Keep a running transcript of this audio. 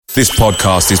This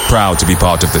podcast is proud to be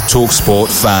part of the TalkSport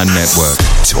Fan Network.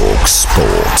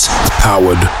 TalkSport.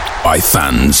 Powered by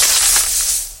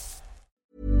fans.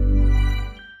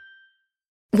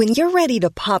 When you're ready to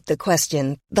pop the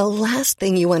question, the last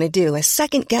thing you want to do is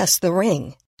second-guess the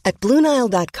ring. At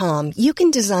BlueNile.com, you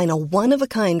can design a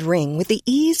one-of-a-kind ring with the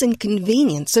ease and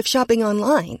convenience of shopping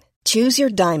online. Choose your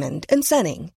diamond and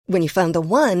setting. When you find the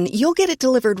one, you'll get it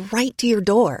delivered right to your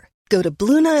door. Go to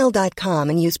BlueNile.com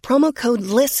and use promo code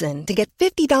LISTEN to get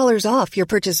 $50 off your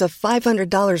purchase of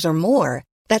 $500 or more.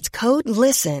 That's code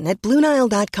LISTEN at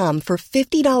BlueNile.com for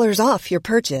 $50 off your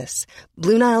purchase.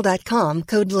 BlueNile.com,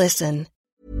 code LISTEN.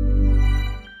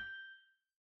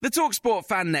 The TalkSport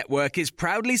Fan Network is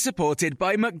proudly supported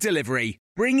by McDelivery,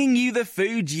 bringing you the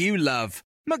food you love.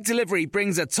 McDelivery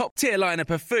brings a top-tier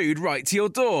lineup of food right to your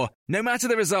door. No matter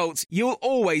the result, you'll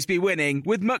always be winning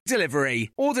with McDelivery.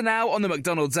 Order now on the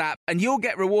McDonald's app and you'll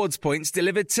get rewards points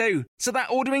delivered too. So that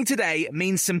ordering today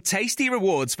means some tasty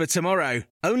rewards for tomorrow.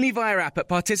 Only via app at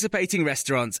participating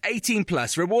restaurants. 18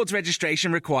 plus. Rewards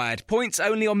registration required. Points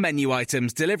only on menu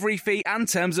items. Delivery fee and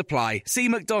terms apply. See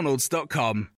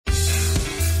mcdonalds.com.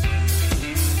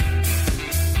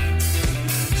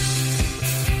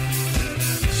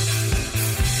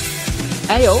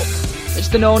 Hey up, it's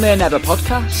the No Nay Never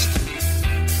podcast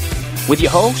with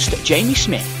your host, Jamie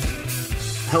Smith.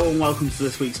 Hello and welcome to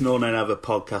this week's No Nay Never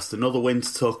podcast. Another win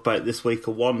to talk about this week,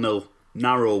 a 1-0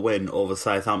 narrow win over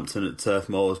Southampton at Turf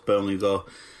Moor as Burnley go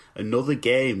another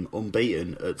game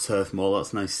unbeaten at Turf Moor.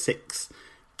 That's now 6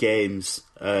 games,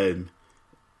 11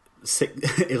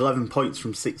 points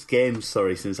from 6 games,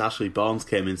 since Ashley Barnes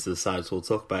came into the side. So we'll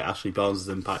talk about Ashley Barnes'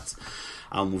 impact.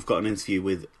 And we've got an interview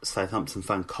with Southampton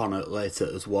fan Connor later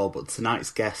as well. But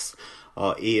tonight's guests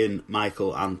are Ian,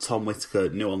 Michael and Tom Whittaker,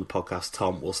 new on the podcast.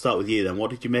 Tom, we'll start with you then. What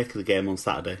did you make of the game on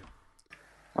Saturday?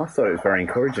 I thought it was very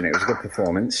encouraging. It was a good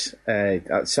performance.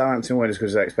 Southampton weren't as good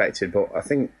as I expected, but I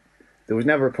think there was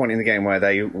never a point in the game where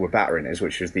they were battering us,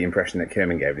 which was the impression that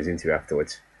Kerman gave in his interview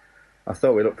afterwards. I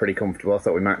thought we looked pretty comfortable. I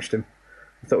thought we matched them.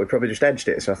 I thought we probably just edged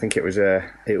it. So I think it was a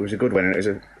good win, and I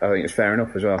think it was fair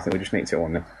enough as well. I think we just nicked it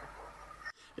 1-0.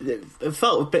 It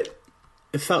felt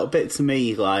a bit to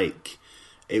me like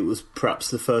it was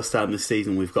perhaps the first time this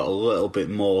season we've got a little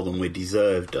bit more than we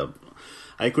deserved.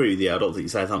 I agree with you. I don't think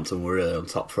Southampton were really on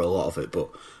top for a lot of it, but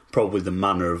probably the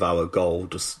manner of our goal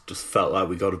just felt like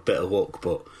we got a bit of luck.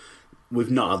 But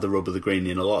we've not had the rub of the green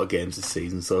in a lot of games this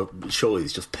season, so surely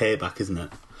it's just payback, isn't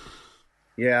it?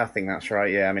 Yeah, I think that's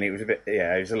right. Yeah, I mean, it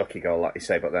was a lucky goal, like you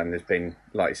say, but then there's been,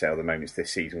 like you say, other moments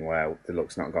this season where the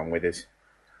luck's not gone with us.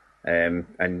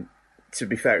 And to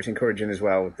be fair, it's encouraging as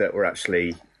well that we're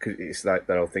actually, because it's like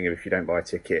that old thing of if you don't buy a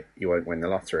ticket, you won't win the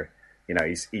lottery. You know,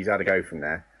 he's had a go from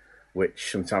there,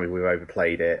 which sometimes we've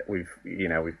overplayed it. We've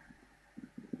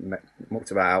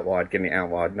mucked about out wide, getting it out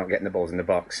wide, not getting the balls in the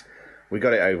box. We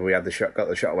got it over. We had the shot, got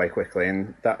the shot away quickly,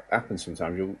 and that happens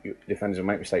sometimes. Defenders will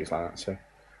make mistakes like that. So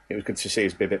it was good to see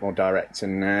us be a bit more direct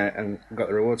and got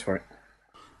the rewards for it.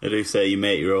 I do say you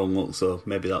make your own luck, so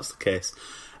maybe that's the case.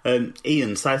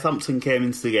 Ian, Southampton came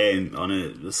into the game on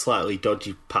a slightly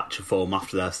dodgy patch of form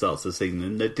after their start to the season,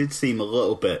 and they did seem a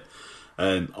little bit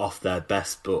off their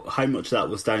best, but how much of that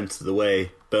was down to the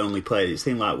way Burnley played? It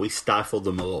seemed like we stifled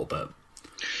them a little bit.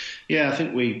 Yeah, I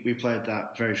think we played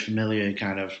that very familiar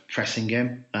kind of pressing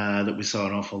game that we saw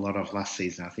an awful lot of last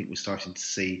season. I think we're starting to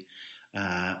see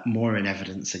more in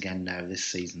evidence again now this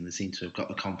season. They seem to have got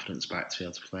the confidence back to be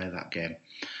able to play that game.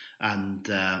 And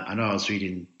I know I was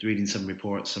reading some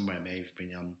reports somewhere, it may have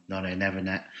been on No Nay Never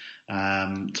Net,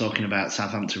 talking about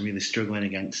Southampton really struggling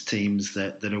against teams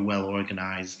that are well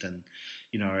organised and,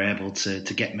 you know, are able to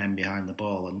get men behind the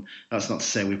ball. And that's not to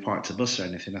say we parked a bus or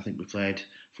anything. I think we played,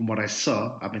 from what I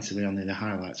saw, admittedly only the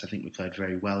highlights, I think we played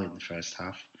very well in the first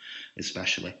half,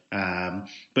 especially.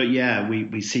 But yeah,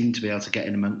 we seem to be able to get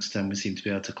in amongst them. We seem to be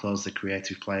able to close the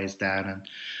creative players down. And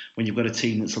when you've got a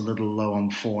team that's a little low on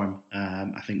form,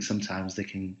 I think sometimes they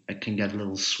can get a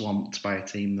little swamped by a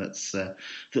team that's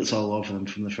all over them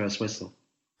from the first whistle.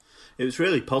 It was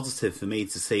really positive for me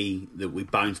to see that we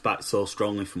bounced back so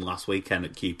strongly from last weekend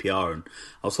at QPR, and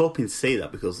I was hoping to see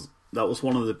that because that was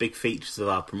one of the big features of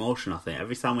our promotion, I think.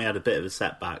 Every time we had a bit of a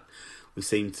setback, we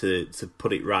seemed to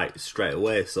put it right straight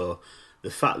away. So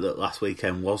the fact that last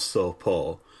weekend was so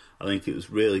poor, I think it was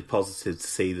really positive to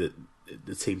see that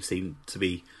the team seemed to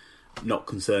be not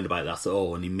concerned about that at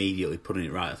all and immediately putting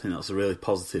it right. I think that's a really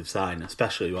positive sign,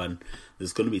 especially when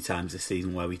there's going to be times this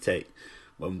season where we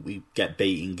get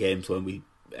beat in games when we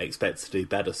expect to do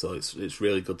better. So it's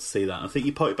really good to see that. And I think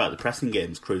you pointed about the pressing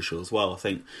game is crucial as well. I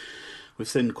think we've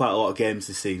seen quite a lot of games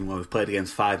this season where we've played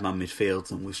against 5-man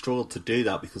midfields, and we've struggled to do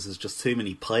that because there's just too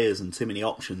many players and too many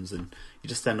options, and you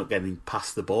just end up getting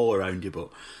past the ball around you. But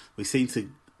we seem to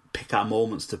pick our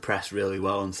moments to press really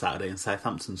well on Saturday, and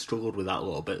Southampton struggled with that a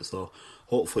little bit, so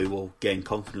hopefully we'll gain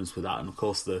confidence with that. And of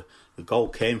course the goal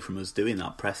came from us doing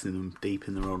that, pressing them deep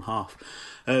in their own half.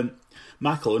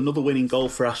 Michael, another winning goal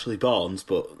for Ashley Barnes,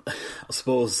 but I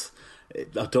suppose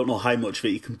I don't know how much of it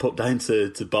you can put down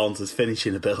to Barnes'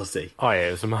 finishing ability. Oh yeah,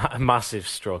 it was a massive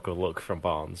stroke of luck from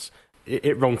Barnes.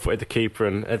 It wrong-footed the keeper,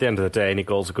 and at the end of the day, any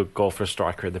goal's a good goal for a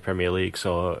striker in the Premier League,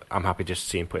 so I'm happy just to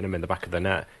see him putting him in the back of the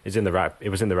net. It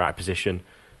was in the right position,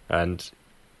 and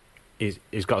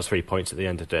he's got us 3 points at the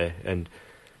end of the day. And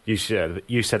you said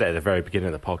it at the very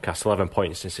beginning of the podcast, 11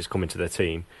 points since he's come into the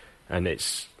team, and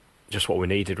it's just what we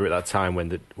needed at that time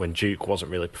when Duke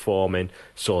wasn't really performing,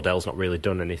 Sordell's not really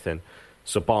done anything.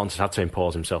 So Barnes has had to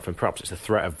impose himself, and perhaps it's the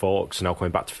threat of Vokes now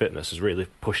coming back to fitness has really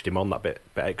pushed him on that bit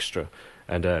extra.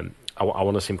 And I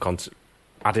want to see him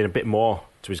adding a bit more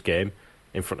to his game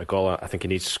in front of goal. I think he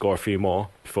needs to score a few more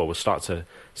before we'll start to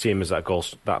see him as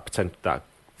that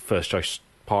first choice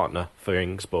partner for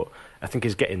Ings. But I think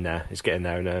he's getting there.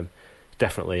 And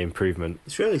definitely improvement.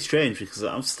 It's really strange because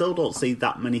I still don't see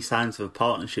that many signs of a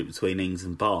partnership between Ings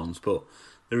and Barnes, but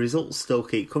the results still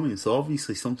keep coming. So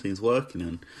obviously something's working,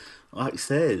 and like I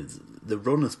said, the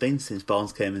run has been since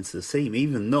Barnes came into the team.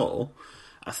 Even though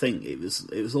I think it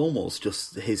was almost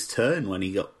just his turn when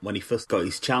he first got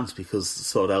his chance, because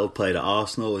Sordell played at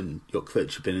Arsenal and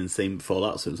Jukovic had been in the team before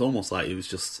that, so it was almost like it was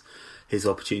just his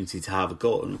opportunity to have a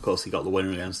go. And of course, he got the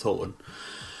winner against Tottenham.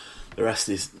 The rest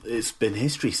it's been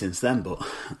history since then. But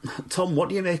Tom, what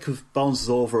do you make of Barnes'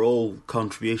 overall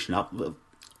contribution?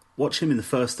 Watch him in the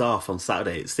first half on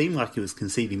Saturday. It seemed like he was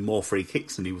conceding more free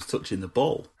kicks than he was touching the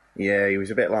ball. Yeah, he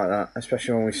was a bit like that,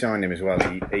 especially when we signed him as well.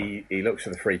 He looks for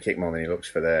the free kick more than he looks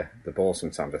for the ball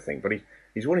sometimes, I think. But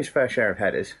he's won his fair share of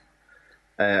headers.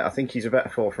 I think he's a better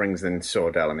fourth rings than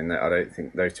Sordell. I mean, I don't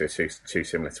think those two are too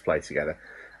similar to play together.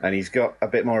 And he's got a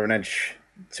bit more of an edge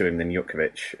to him than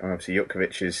Jukovic. And obviously,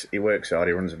 Jukovic he works hard,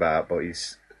 he runs about, but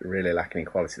he's really lacking in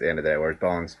quality at the end of the day. Whereas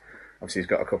Barnes, obviously, he's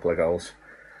got a couple of goals.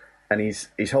 And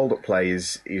his hold-up play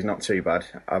is not too bad.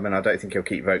 I mean, I don't think he'll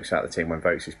keep Vokes out of the team when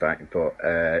Vokes is back,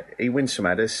 but he wins some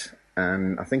headers,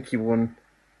 and I think he won.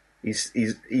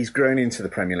 He's grown into the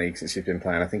Premier League since he's been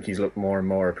playing. I think he's looked more and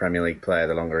more a Premier League player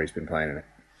the longer he's been playing in it.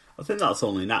 I think that's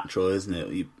only natural, isn't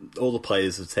it? All the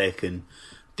players have taken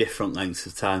different lengths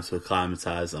of time to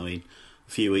acclimatise. I mean,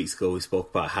 a few weeks ago we spoke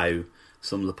about how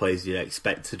some of the players you'd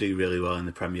expect to do really well in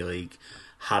the Premier League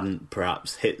hadn't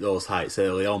perhaps hit those heights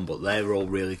early on, but they're all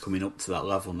really coming up to that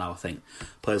level now. I think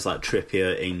players like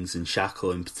Trippier, Ings and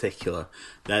Shackle in particular,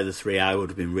 they're the three I would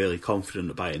have been really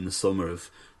confident about in the summer of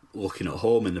looking at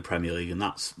home in the Premier League, and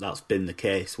that's been the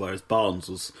case, whereas Barnes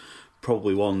was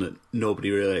probably one that nobody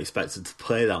really expected to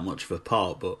play that much of a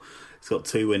part, but he's got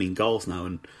 2 winning goals now,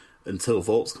 and until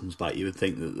Vokes comes back you would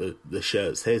think that the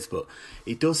shirt's his, but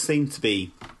he does seem to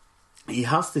be, he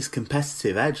has this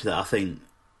competitive edge that I think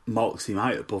marks him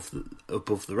out above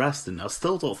the rest, and I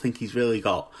still don't think he's really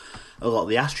got a lot of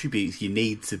the attributes you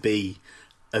need to be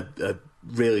a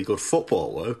really good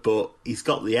footballer, but he's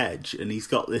got the edge and he's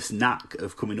got this knack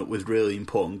of coming up with really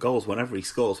important goals. Whenever he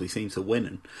scores, we seem to win,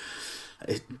 and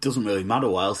it doesn't really matter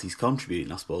what else he's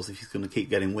contributing, I suppose, if he's going to keep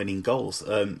getting winning goals.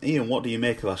 Ian, what do you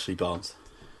make of Ashley Barnes?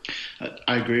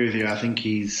 I agree with you. I think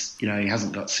he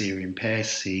hasn't got Syrian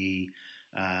pace. He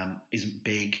isn't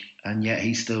big, and yet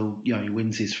he still, he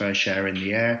wins his fair share in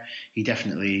the air. He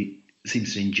definitely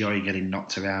seems to enjoy getting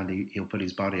knocked around. He'll put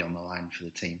his body on the line for the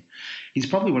team. He's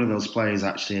probably one of those players,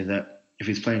 actually, that if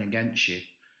he's playing against you,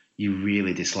 you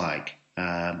really dislike.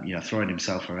 Throwing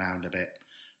himself around a bit,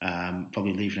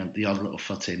 probably leaving the odd little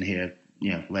foot in here,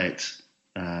 late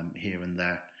here and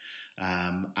there,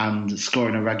 and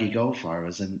scoring a raggy goal for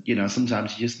us. And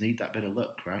sometimes you just need that bit of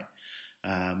luck, right?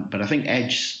 But I think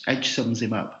Edge sums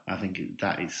him up. I think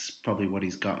that is probably what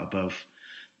he's got above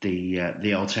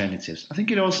the alternatives. I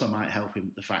think it also might help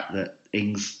him the fact that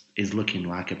Ings is looking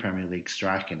like a Premier League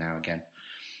striker now again.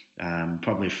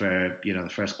 Probably for the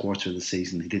first quarter of the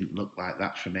season he didn't look like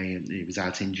that for me, and he was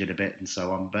out injured a bit and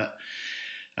so on. But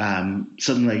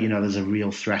suddenly there's a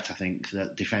real threat, I think,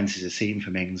 that defences are seeing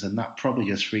from Ings, and that probably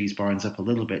just frees Barnes up a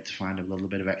little bit to find a little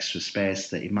bit of extra space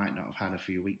that he might not have had a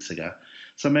few weeks ago.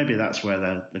 So maybe that's where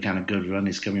the kind of good run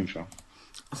is coming from.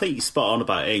 I think you're spot on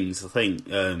about Ings. I think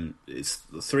it's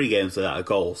 3 games without a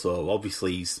goal, so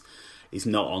obviously he's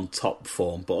not on top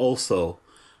form, but also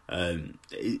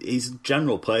his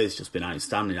general play has just been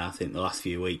outstanding, I think, the last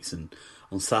few weeks. And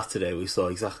on Saturday we saw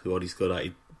exactly what he's good at.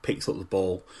 He picks up the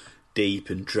ball, deep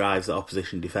and drives at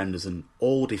opposition defenders, and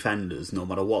all defenders, no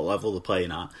matter what level they're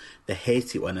playing at, they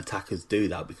hate it when attackers do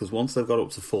that, because once they've got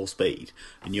up to full speed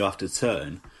and you have to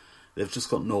turn, they've just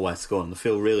got nowhere to go and they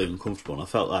feel really uncomfortable. And I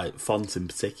felt like Font in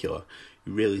particular,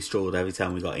 he really struggled every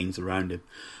time we got Ings around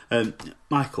him.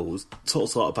 Michael, we've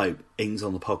talked a lot about Ings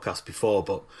on the podcast before,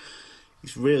 but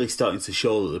he's really starting to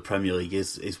show that the Premier League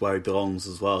is where he belongs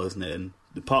as well, isn't it? And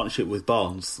the partnership with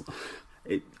Barnes,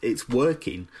 it's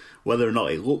working. Whether or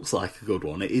not it looks like a good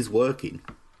one, it is working.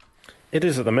 It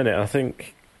is at the minute. I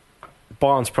think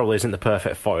Barnes probably isn't the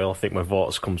perfect foil. I think when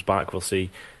Vorts comes back, we'll see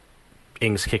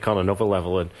Ings kick on another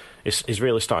level, and he's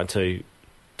really starting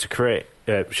to create,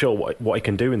 show what he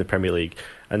can do in the Premier League.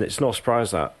 And it's no surprise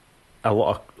that a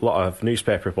lot of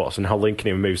newspaper reports and how Lincoln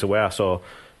even moves away. I saw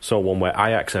one where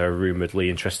Ajax are rumouredly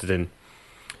interested in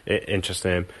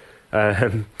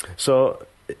him. So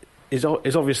he's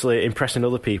obviously impressing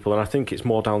other people, and I think it's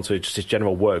more down to just his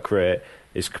general work rate,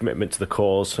 his commitment to the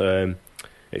cause.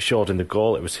 It showed in the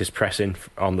goal. It was his pressing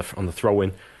on the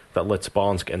throw-in that led to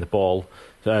Barnes getting the ball,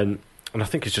 and I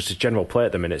think it's just his general play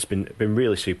at the minute. It's been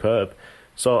really superb.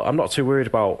 So I'm not too worried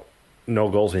about no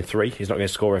goals in 3. He's not going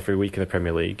to score every week in the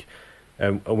Premier League.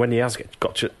 And when he has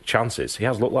got chances, he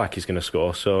has looked like he's going to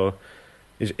score. So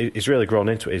he's really grown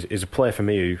into it. He's a player for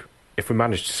me who, if we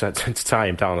manage to tie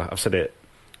him down, I've said it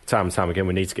time and time again,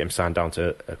 we need to get him signed down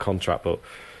to a contract. But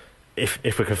if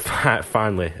we could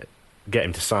finally get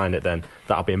him to sign it, then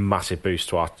that'll be a massive boost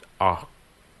to our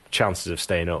chances of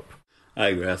staying up. I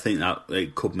agree. I think that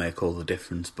it could make all the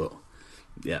difference. But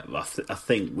yeah, I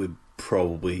think we've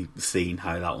probably seen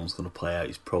how that one's going to play out.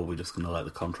 He's probably just going to let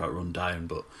the contract run down.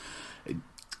 But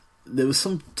there was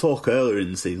some talk earlier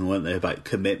in the season, weren't there, about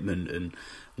commitment and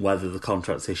whether the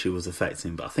contract issue was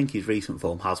affecting him. But I think his recent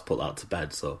form has put that to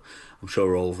bed, so I'm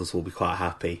sure all of us will be quite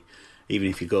happy, even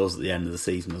if he goes at the end of the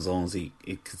season, as long as he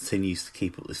continues to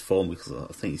keep up this form, because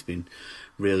I think he's been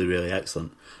really, really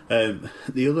excellent.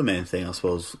 The other main thing, I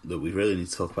suppose, that we really need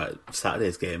to talk about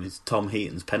Saturday's game is Tom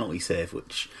Heaton's penalty save,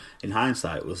 which in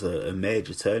hindsight was a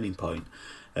major turning point.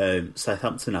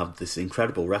 Southampton have this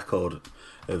incredible record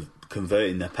of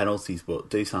converting their penalties, but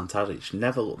Dusan Tadic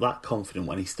never looked that confident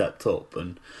when he stepped up,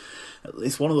 and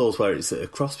it's one of those where it's a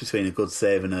cross between a good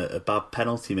save and a bad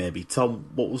penalty maybe. Tom,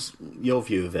 what was your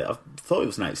view of it? I thought it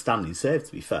was an outstanding save,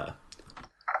 to be fair.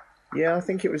 Yeah, I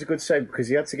think it was a good save because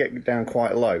he had to get down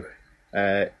quite low.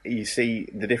 You see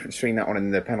the difference between that one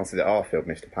and the penalty that Arfield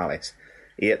missed to Palace.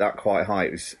 He hit that quite high.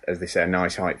 It was, as they say, a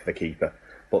nice height for the keeper.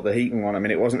 But the Heaton one, I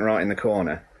mean, it wasn't right in the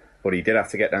corner, but he did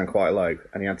have to get down quite low,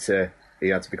 and he had to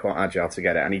be quite agile to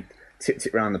get it, and he tipped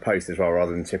it round the post as well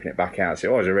rather than tipping it back out.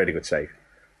 So it was a really good save.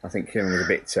 I think Kieran was a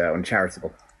bit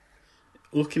uncharitable.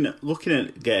 Looking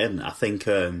at getting, I think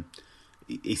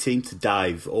he seemed to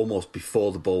dive almost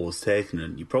before the ball was taken,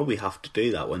 and you probably have to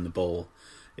do that when the ball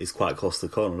is quite close to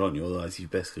the corner, don't you? Otherwise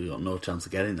you've basically got no chance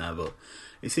of getting there. But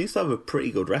he seems to have a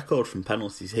pretty good record from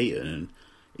penalties here, and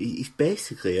he's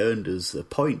basically earned us a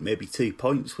point, maybe 2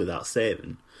 points with that save.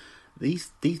 And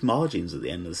these margins at the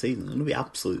end of the season are going to be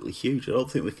absolutely huge. I don't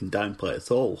think we can downplay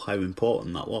at all how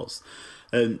important that was.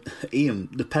 Ian,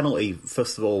 the penalty,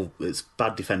 first of all, it's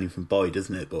bad defending from Boyd,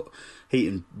 isn't it? But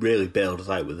Heaton really bailed us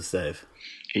out with the save.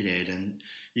 He did, and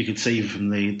you could see from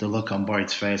the look on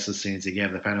Boyd's face as soon as he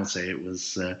gave the penalty, it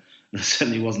was it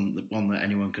certainly wasn't the one that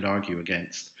anyone could argue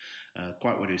against.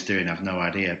 Quite what he was doing, I've no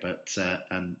idea, but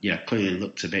and yeah, clearly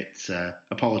looked a bit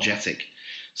apologetic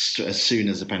as soon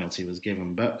as the penalty was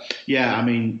given. But yeah, I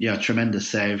mean, yeah, tremendous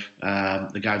save.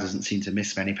 The guy doesn't seem to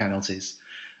miss many penalties.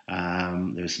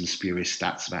 There were some spurious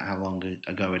stats about how long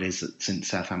ago it is since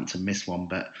Southampton missed one,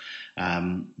 but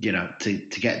you know, to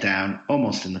get down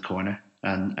almost in the corner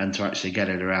and to actually get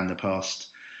it around the post,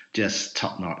 just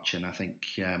top notch. And I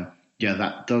think yeah,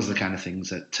 that does the kind of things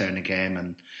that turn a game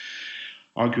and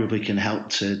arguably can help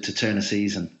to turn a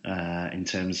season in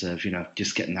terms of, you know,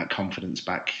 just getting that confidence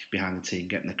back behind the team,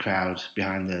 getting the crowd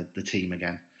behind the team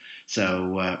again.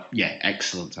 So, yeah,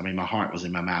 excellent. I mean, my heart was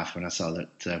in my mouth when I saw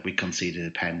that we conceded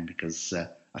a pen because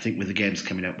I think with the games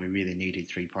coming up, we really needed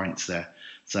 3 points there.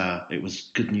 So it was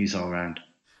good news all round.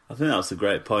 I think that's a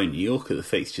great point. You look at the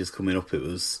fixtures coming up,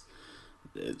 it's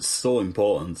so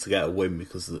important to get a win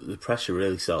because the pressure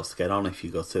really starts to get on if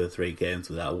you go 2 or 3 games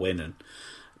without a win. And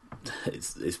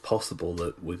it's possible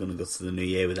that we're going to go to the new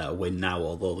year without a win now,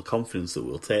 although the confidence that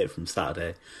we'll take from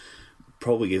Saturday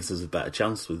probably gives us a better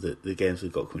chance with the games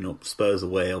we've got coming up. Spurs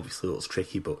away obviously looks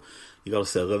tricky, but you've got to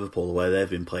say Liverpool, the way they've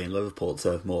been playing, Liverpool at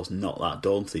Turf Moor is not that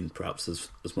daunting perhaps as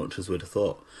much as we'd have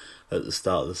thought at the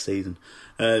start of the season.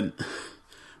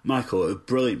 Michael, a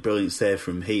brilliant save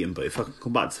from Heaton, but if I can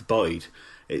come back to Boyd,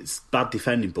 it's bad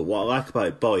defending, but what I like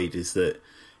about Boyd is that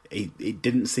it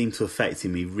didn't seem to affect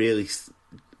him. He really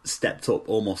stepped up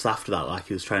almost after that, like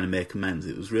he was trying to make amends.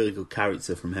 It was really good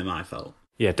character from him, I felt.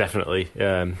 Yeah, definitely.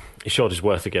 He showed his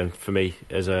worth again for me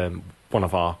as one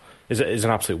of our... is an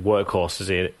absolute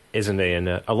workhorse, isn't he? And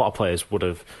a lot of players would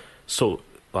have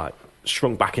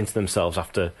shrunk back into themselves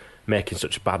after making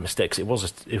such bad mistakes. It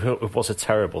was a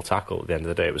terrible tackle at the end of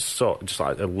the day. It was just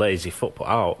like a lazy foot put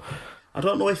out. I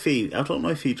don't know if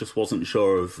he just wasn't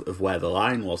sure of where the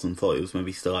line was and thought he was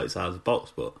maybe still outside the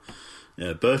box, but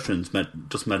Bertrand's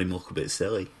just made him look a bit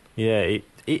silly. Yeah,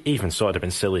 even so, it'd have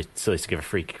been silly to give a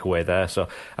free kick away there. So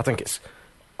I think it's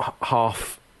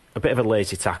half a bit of a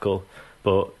lazy tackle,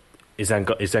 but he's then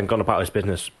gone about his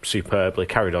business superbly,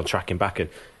 carried on tracking back, and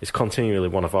it's continually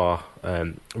one of our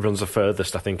runs the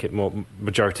furthest. I think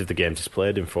majority of the games he's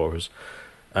played in for us,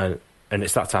 and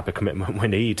it's that type of commitment we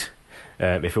need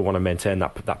if we want to maintain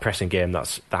that pressing game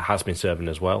that has been serving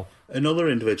as well. Another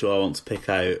individual I want to pick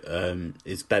out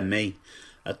is Ben Mee.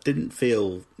 I didn't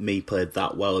feel Mee played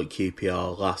that well at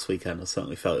QPR last weekend. I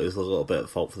certainly felt it was a little bit at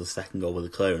fault for the second goal with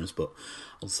the clearance, but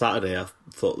on Saturday I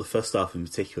thought the first half in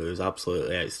particular was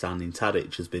absolutely outstanding.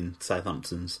 Tadic has been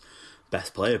Southampton's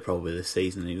best player probably this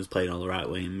season. He was playing on the right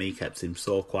wing and Mee kept him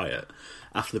so quiet.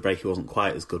 After the break he wasn't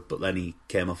quite as good, but then he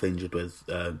came off injured with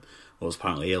what was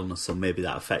apparently illness, so maybe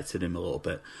that affected him a little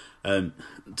bit.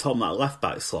 Tom, that left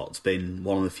back slot's been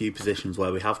one of the few positions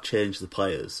where we have changed the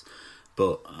players,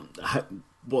 but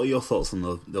what are your thoughts on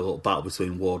the little battle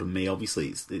between Ward and Mee? Obviously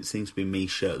it seems to be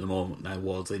Mee's shirt at the moment now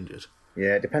Ward's injured.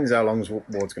 Yeah, it depends how long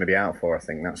Ward's going to be out for. I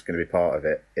think that's going to be part of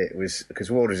it. It was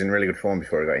because Ward was in really good form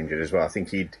before he got injured as well. I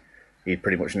think he'd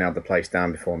pretty much nailed the place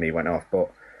down before Mee went off.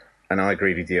 And I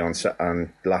agreed with you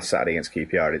on last Saturday against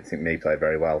QPR. I didn't think Mee played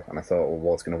very well, and I thought, well,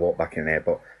 Ward's going to walk back in there,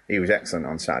 but he was excellent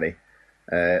on Saturday.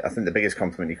 I think the biggest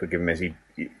compliment you could give him is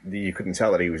you couldn't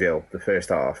tell that he was ill the first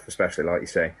half, especially like you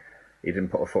say. He didn't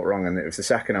put a foot wrong, and it was the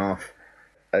second half,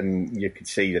 and you could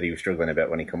see that he was struggling a bit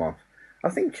when he come off. I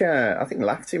think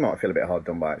Lafferty might feel a bit hard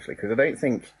done by actually, because I don't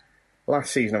think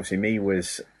last season obviously Mee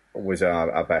was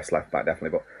our best left back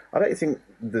definitely, but I don't think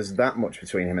there's that much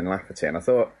between him and Lafferty. And I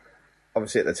thought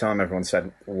obviously at the time everyone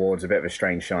said Ward's a bit of a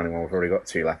strange shining one. We've already got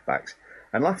two left backs,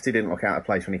 and Lafferty didn't look out of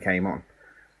place when he came on.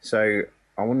 So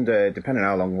I wonder, depending on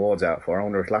how long Ward's out for, I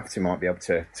wonder if Lafferty might be able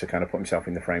to kind of put himself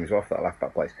in the frame as well for that left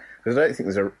back place, because I don't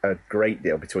think there's a great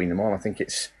deal between them all. I think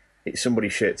it's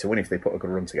somebody's shirt to win if they put a good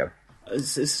run together.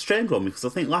 It's a strange one because I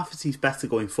think Lafferty's better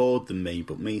going forward than Mee,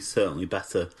 but Mee's certainly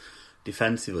better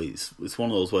defensively. It's one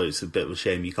of those where it's a bit of a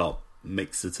shame you can't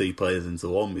mix the two players into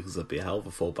one, because there'd be a hell of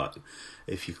a fullback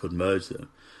if you could merge them.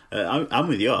 I'm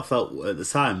with you. I felt at the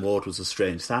time Ward was a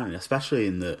strange signing, especially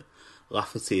in that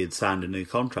Lafferty had signed a new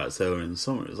contract earlier in the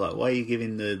summer. It was like, why are you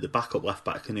giving the backup left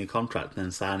back a new contract and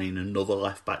then signing another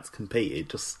left back to compete? It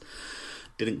just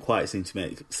didn't quite seem to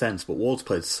make sense. But Ward's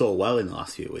played so well in the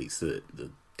last few weeks that the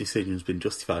decision's been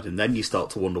justified, and then you start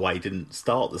to wonder why he didn't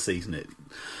start the season. It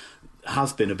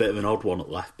has been a bit of an odd one at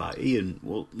left back. Ian,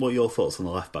 what are your thoughts on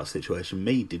the left back situation?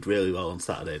 Mee did really well on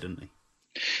Saturday, didn't he?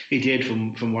 He did,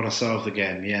 from what I saw of the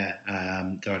game, yeah.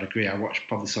 Though I'd agree, I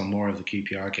probably saw more of the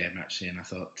QPR game actually, and I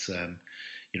thought,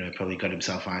 he probably got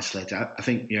himself isolated. I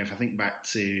think, if I think back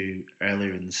to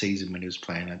earlier in the season when he was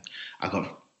playing, I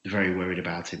got very worried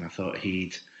about him. I thought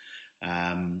he'd,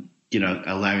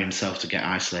 allow himself to get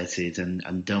isolated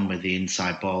and done with the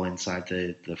inside ball inside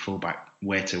the fullback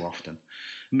way too often.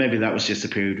 Maybe that was just a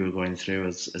period we were going through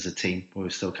as a team. We were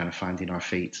still kind of finding our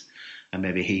feet, and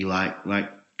maybe he, like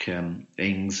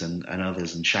Ings and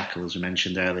others, and Shackle, as we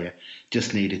mentioned earlier,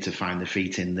 just needed to find the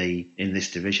feet in this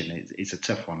division. It's a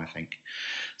tough one, I think.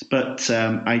 But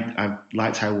I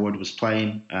liked how Ward was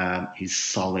playing. He's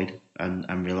solid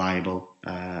and reliable,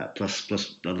 plus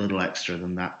a little extra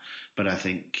than that. But I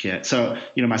think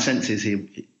my sense is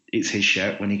it's his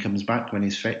shirt when he comes back, when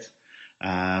he's fit.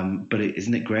 But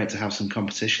isn't it great to have some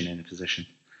competition in a position?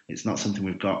 It's not something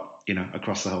we've got,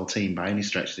 across the whole team by any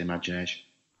stretch of the imagination.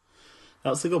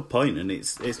 That's a good point, and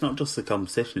it's not just the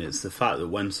competition, it's the fact that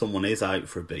when someone is out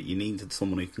for a bit, you need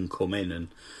someone who can come in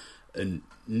and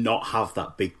not have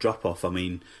that big drop-off. I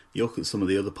mean, you look at some of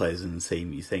the other players in the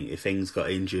team, you think if Ings got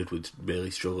injured, we'd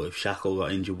really struggle. If Shackle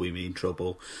got injured, we'd be in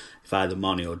trouble. If either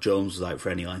Money or Jones was out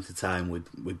for any length of time,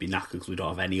 we'd be knackered because we don't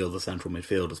have any other central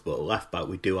midfielders. But at left-back,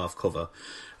 we do have cover.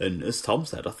 And as Tom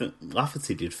said, I think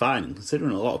Lafferty did fine, and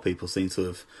considering a lot of people seem to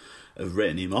have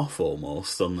written him off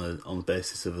almost on the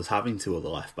basis of us having two other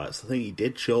left backs, I think he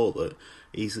did show that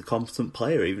he's a competent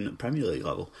player even at Premier League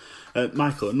level.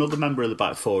 Michael, another member of the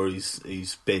back four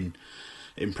who's been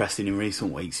impressing in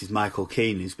recent weeks is Michael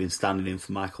Keane, who's been standing in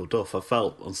for Michael Duff. I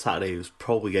felt on Saturday he was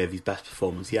probably gave his best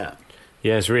performance yet.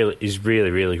 Yeah, he's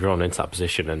really grown into that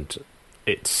position, and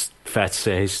it's fair to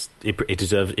say he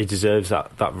deserves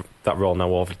that role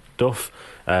now over Duff.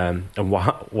 And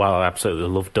while I absolutely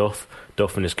love Duff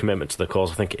and his commitment to the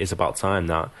cause, I think it is about time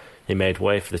that he made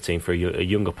way for the team for a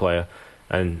younger player.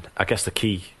 And I guess the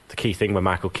key thing with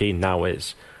Michael Keane now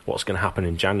is what's going to happen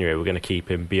in January. We're going to keep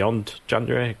him beyond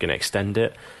January, going to extend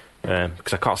it,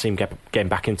 because I can't see him getting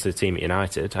back into the team at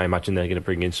United. I imagine they're going to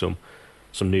bring in some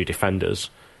new defenders.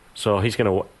 So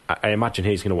I imagine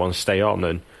he's going to want to stay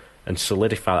on and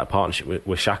solidify that partnership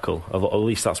with Shackle. At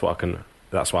least that's what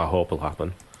I hope will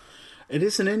happen. It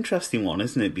is an interesting one,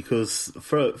 isn't it? Because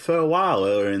for a while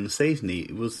earlier in the season, he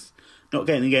was not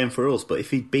getting a game for us. But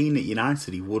if he'd been at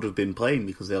United, he would have been playing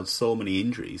because they had so many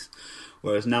injuries.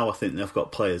 Whereas now I think they've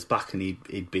got players back and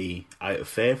he'd be out of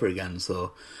favour again.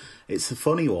 So it's a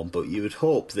funny one. But you would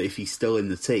hope that if he's still in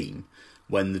the team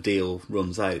when the deal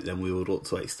runs out, then we would look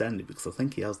to extend it, because I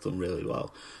think he has done really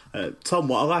well. Tom,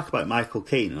 what I like about Michael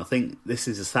Keane, and I think this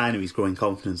is a sign of his growing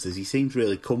confidence, is he seems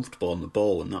really comfortable on the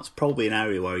ball, and that's probably an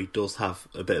area where he does have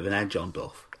a bit of an edge on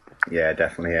Duff. Yeah,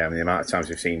 definitely. Yeah. I mean, the amount of times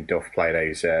we've seen Duff play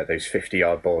those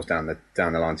 50-yard balls down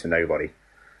the line to nobody.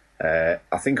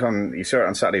 I think you saw it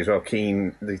on Saturday as well.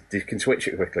 Keane, they can switch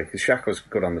it quickly because Shackle's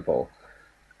good on the ball,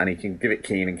 and he can give it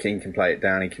Keane, and Keane can play it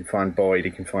down. He can find Boyd,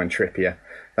 he can find Trippier.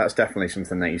 That's definitely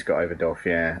something that he's got over Duff.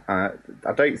 Yeah, I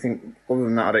don't think. Other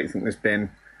than that, I don't think there's been.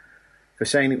 For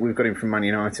saying that we've got him from Man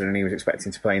United and he was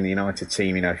expecting to play in the United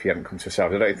team, if he hadn't come to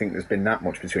ourselves, I don't think there's been that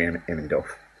much between him and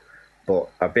Duff.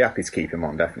 But I'd be happy to keep him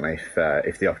on, definitely,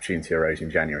 if the opportunity arose in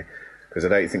January. Because I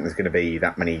don't think there's going to be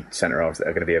that many centre-halves that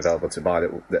are going to be available to buy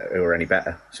that are any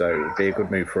better. So it'd be a good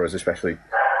move for us, especially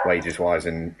wages-wise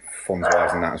and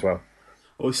funds-wise and that as well.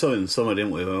 Well, we saw in the summer,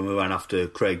 didn't we, when we went after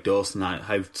Craig Dawson,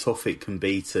 how tough it can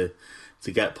be to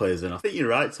get players in. I think you're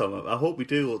right, Tom. I hope we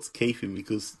do look to keep him,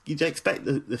 because you'd expect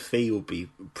the fee would be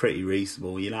pretty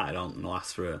reasonable. United aren't going to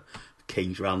ask for a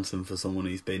king's ransom for someone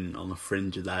who's been on the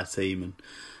fringe of their team. And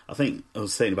I think I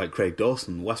was saying about Craig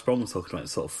Dawson, West Brom was talking about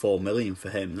sort of $4 million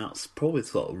for him. That's probably the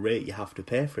sort of rate you have to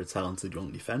pay for a talented young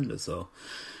defender. So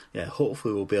yeah,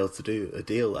 hopefully we'll be able to do a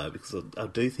deal there, because I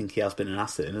do think he has been an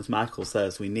asset. And as Michael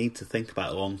says, we need to think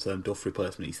about a long-term Duff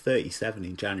replacement. He's 37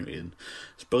 in January, and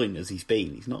as brilliant as he's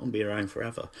been, he's not going to be around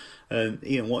forever.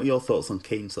 Ian, what are your thoughts on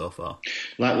Keane so far?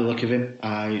 Like the look of him.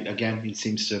 Again, he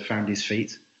seems to have found his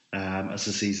feet as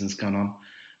the season's gone on.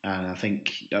 And I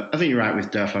think you're right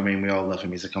with Duff. I mean, we all love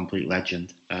him. He's a complete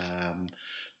legend.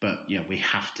 But we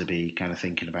have to be kind of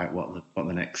thinking about what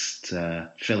the next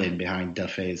fill-in behind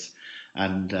Duff is.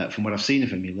 And from what I've seen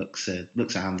of him, he looks a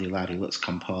handy lad. He looks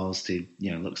composed. He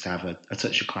looks to have a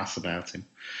touch of class about him.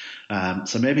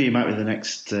 So maybe he might be the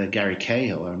next Gary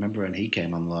Cahill. I remember when he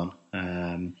came on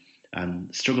loan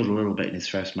and struggled a little bit in his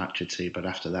first match or two, but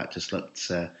after that just looked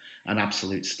an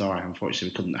absolute star. Unfortunately,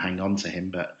 we couldn't hang on to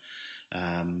him. But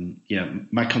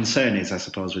my concern is, I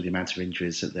suppose, with the amount of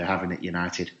injuries that they're having at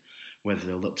United, whether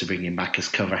they'll look to bring him back as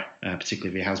cover,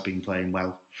 particularly if he has been playing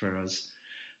well for us.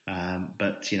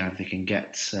 But if they can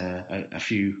get a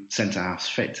few centre-halves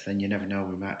fit, then you never know.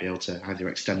 We might be able to either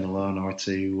extend the loan or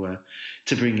to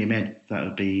bring him in.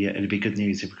 It'd be good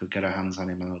news if we could get our hands on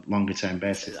him on a longer-term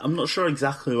basis. I'm not sure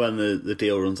exactly when the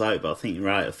deal runs out, but I think you're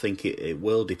right. I think it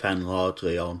will depend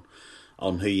largely on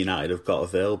who United have got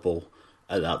available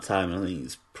at that time. And I think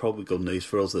it's probably good news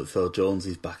for us that Phil Jones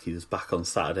is back. He was back on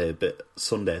Sunday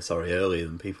earlier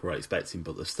than people were expecting,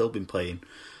 but they've still been playing.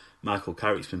 Michael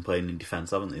Carrick's been playing in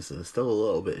defence, haven't they? So they're still a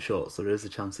little bit short, so there is a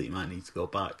chance that he might need to go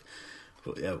back.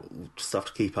 But yeah, we'll just have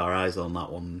to keep our eyes on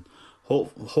that one.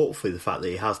 Hopefully the fact that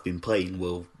he has been playing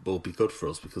will be good for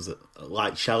us, because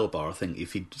like Shalbar, I think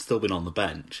if he'd still been on the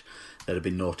bench, there'd have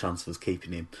been no chance of us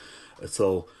keeping him at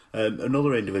all.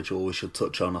 Another individual we should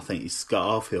touch on, I think, is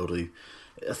Scott Arfield, who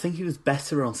I think he was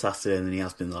better on Saturday than he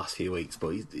has been the last few weeks, but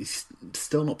he's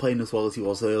still not playing as well as he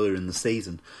was earlier in the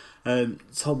season.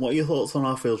 Tom, what are your thoughts on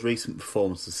Arfield's recent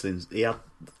performances? Since he had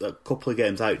a couple of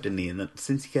games out, didn't he? And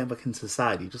since he came back into the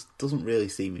side, he just doesn't really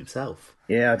seem himself.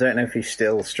 Yeah, I don't know if he's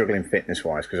still struggling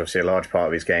fitness-wise, because obviously a large part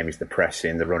of his game is the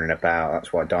pressing, the running about.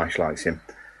 That's why Dyche likes him.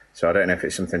 So I don't know if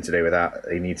it's something to do with that.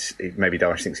 Maybe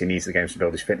Dyche thinks he needs the games to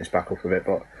build his fitness back up a bit,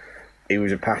 but he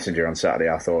was a passenger on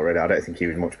Saturday, I thought, really. I don't think he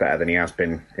was much better than he has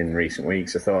been in recent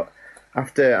weeks. I thought,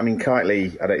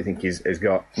 Kiteley, I don't think has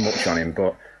got much on him,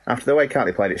 but after the way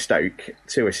Kiteley played at Stoke,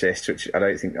 2 assists, which I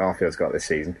don't think Arfield's got this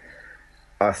season,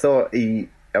 I thought he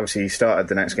started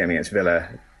the next game against Villa.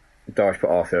 Dyche put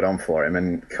Arfield on for him,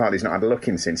 and Kiteley's not had a look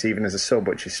in since, even as a sub,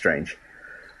 which is strange.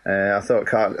 I think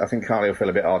Cartley will feel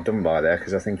a bit hard done by there,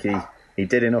 because I think he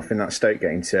did enough in that Stoke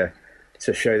game to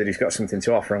show that he's got something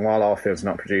to offer. And while Arfield's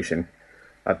not producing,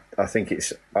 I think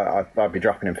I'd be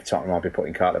dropping him for Tottenham. I'd be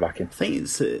putting Cartley back in. I think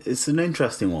it's an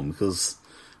interesting one because,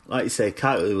 like you say,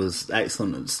 Cartley was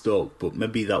excellent at Stoke, but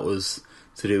maybe that was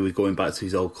to do with going back to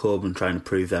his old club and trying to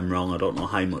prove them wrong. I don't know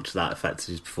how much that affected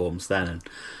his performance then. And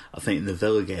I think in the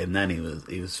Villa game then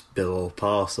he was below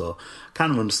par. So I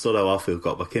kind of understood how Arfield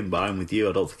got back in, but I'm with you.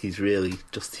 I don't think he's really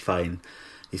justifying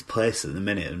his place at the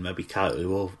minute, and maybe Cartley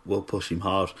will push him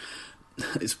hard.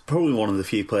 It's probably one of the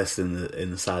few places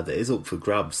in the side that is up for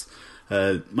grabs.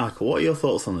 Michael, what are your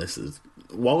thoughts on this?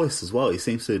 Wallace as well, he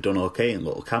seems to have done okay in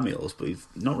little cameos, but he's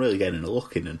not really getting a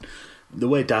look in, and the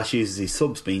way Dash uses his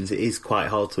subs means it is quite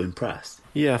hard to impress.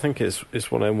 Yeah, I think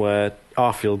it's one of them where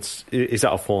Arfield's is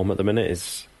out of form at the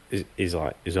minute. He's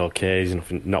okay. He's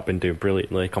not been doing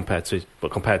brilliantly compared to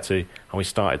how he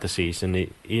started the season.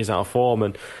 He is out of form,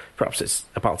 and perhaps it's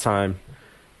about time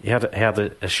he had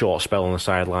a short spell on the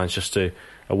sidelines just to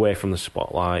away from the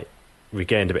spotlight,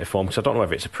 regained a bit of form. Because I don't know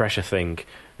if it's a pressure thing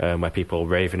where people are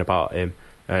raving about him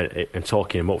and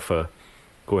talking him up for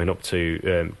going up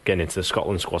to getting into the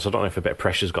Scotland squad. So I don't know if a bit of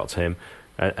pressure's got to him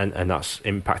and that's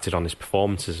impacted on his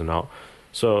performances or not.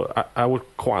 So I would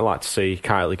quite like to see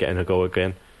Cartley getting a go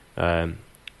again. And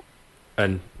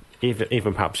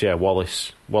even perhaps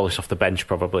Wallace off the bench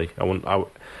probably. I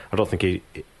don't think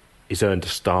he's earned a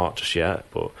start just yet,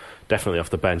 but definitely off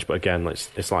the bench. But again,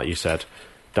 it's like you said,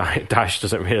 Dash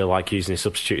doesn't really like using his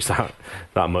substitutes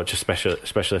that much,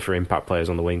 especially for impact players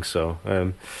on the wing. So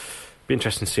be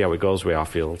interesting to see how it goes with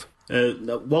Arfield.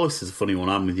 Wallace is a funny one.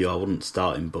 I'm with you. I wouldn't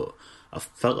start him, but I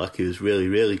felt like he was really,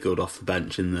 really good off the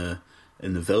bench in the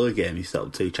Villa game. He set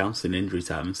up 2 chances in injury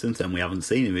time, and since then we haven't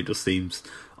seen him. It just seems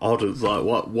odd. It's like,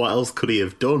 what else could he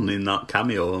have done in that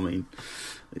cameo? I mean,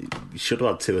 he should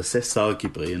have had 2 assists,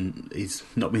 arguably, and he's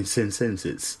not been seen since.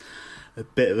 It's a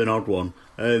bit of an odd one.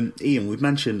 Ian, we've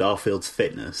mentioned Arfield's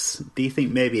fitness. Do you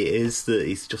think maybe it is that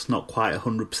he's just not quite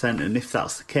 100%? And if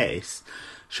that's the case,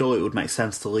 surely it would make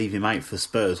sense to leave him out for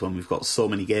Spurs when we've got so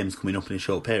many games coming up in a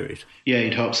short period. Yeah,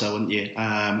 you'd hope so, wouldn't you?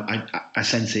 I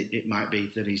sense it might be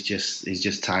that he's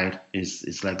just tired.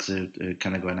 His legs are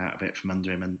kind of going out a bit from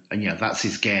under him, and that's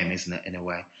his game, isn't it? In a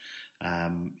way,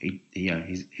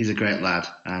 he's a great lad,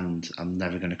 and I'm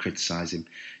never going to criticise him.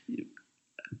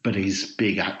 But his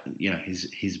big,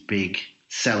 his big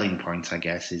selling point, I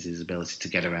guess, is his ability to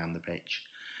get around the pitch.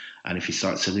 And if he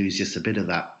starts to lose just a bit of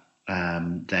that,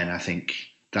 then I think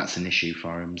that's an issue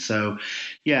for him. So,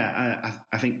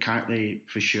 I think Cartley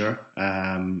for sure.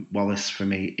 Wallace for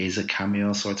me is a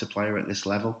cameo sort of player at this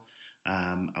level.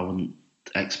 I wouldn't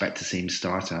expect to see him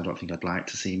start. I don't think I'd like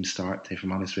to see him start, if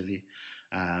I'm honest with you.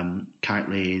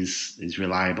 Cartley is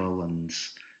reliable, and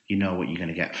you know what you're going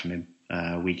to get from him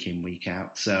week in, week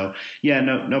out. So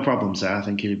no problems there. I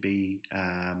think it'd be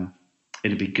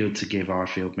good to give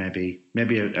Arfield maybe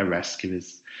a rest, give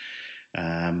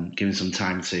him some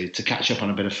time to catch up on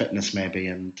a bit of fitness maybe,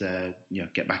 and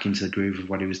get back into the groove of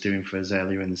what he was doing for us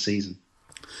earlier in the season.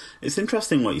 It's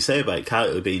interesting what you say about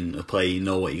Cartley being a player you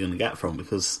know what you're going to get from,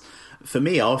 because for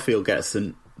me Arfield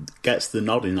gets the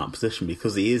nod in that position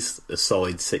because he is a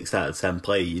solid 6 out of 10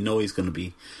 player. You know he's going to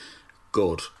be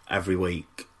good every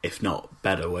week, if not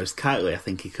better. Whereas Cartley, I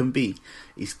think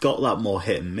he's got that more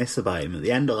hit and miss about him. At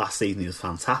the end of last season he was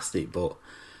fantastic, but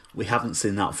we haven't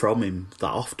seen that from him that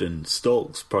often.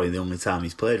 Stokes probably the only time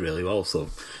he's played really well. So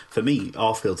for me,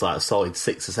 Arfield's like a solid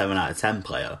 6 or 7 out of 10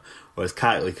 player, whereas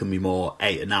Cartley can be more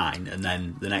 8 or 9, and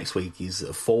then the next week he's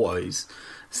a 4. He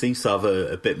seems to have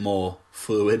a bit more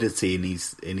fluidity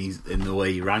in the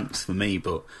way he ranks for me.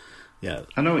 But yeah,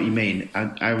 I know what you mean.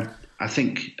 I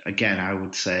think, again, I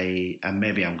would say, and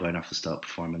maybe I'm going off the Stoke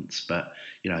performance, but,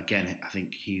 again, I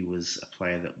think he was a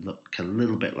player that looked a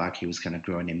little bit like he was kind of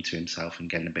growing into himself and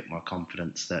getting a bit more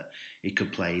confidence that he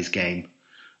could play his game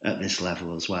at this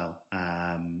level as well.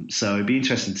 So it'd be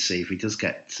interesting to see if he does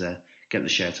get the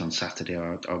shirt on Saturday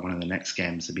or one of the next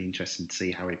games. It'd be interesting to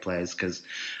see how he plays, because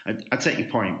I take your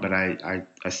point, but I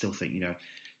still think,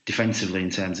 defensively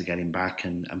in terms of getting back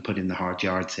and putting the hard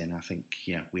yards in, I think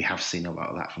we have seen a lot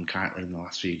of that from Cartley in the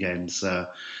last few games. So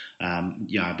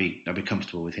I'd be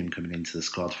comfortable with him coming into the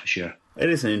squad for sure.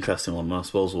 It is an interesting one. I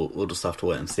suppose we'll just have to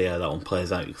wait and see how that one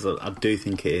plays out, because I do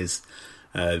think it is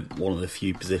one of the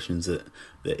few positions that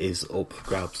is up for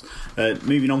grabs.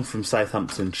 Moving on from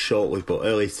Southampton shortly, but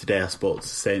earlier today I spoke to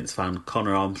Saints fan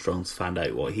Connor Armstrong to find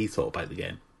out what he thought about the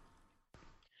game.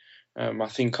 I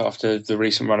think after the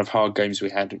recent run of hard games we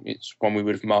had, it's one we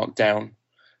would have marked down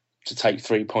to take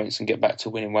 3 points and get back to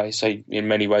winning ways. So in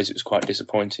many ways it was quite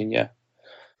disappointing, yeah.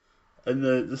 And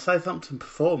the Southampton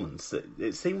performance,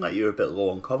 it seemed like you were a bit low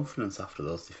on confidence after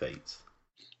those defeats.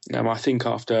 I think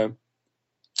after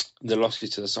the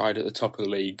losses to the side at the top of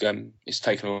the league, it's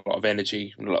taken a lot of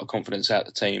energy and a lot of confidence out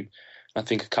of the team. I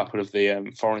think a couple of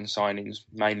the foreign signings,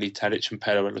 mainly Tadic and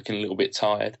Pello, are looking a little bit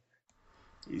tired.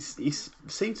 You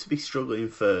seem to be struggling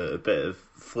for a bit of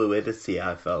fluidity,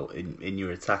 I felt, in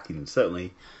your attacking.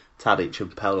 Certainly Tadic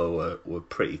and Pello were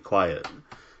pretty quiet.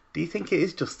 Do you think it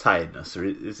is just tiredness, or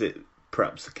is it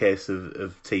perhaps a case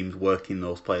of teams working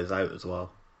those players out as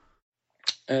well?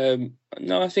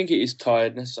 No, I think it is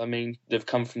tiredness. I mean, they've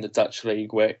come from the Dutch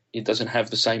league where it doesn't have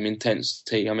the same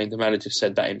intensity. I mean, the manager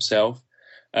said that himself.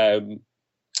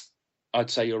 I'd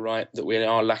say you're right that we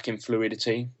are lacking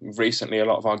fluidity. Recently, a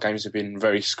lot of our games have been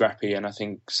very scrappy, and I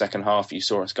think second half you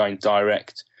saw us going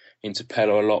direct into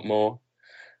Pello a lot more.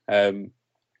 I'm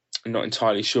not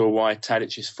entirely sure why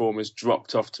Tadic's form has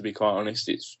dropped off, to be quite honest.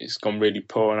 It's gone really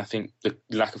poor, and I think the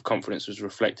lack of confidence was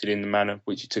reflected in the manner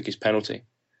which he took his penalty.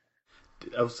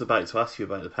 I was about to ask you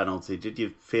about the penalty. Did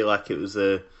you feel like it was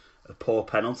a poor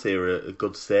penalty or a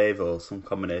good save or some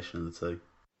combination of the two?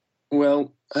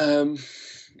 Well,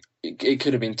 it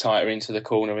could have been tighter into the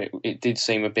corner. It did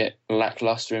seem a bit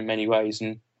lacklustre in many ways,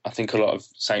 and I think a lot of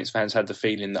Saints fans had the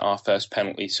feeling that our first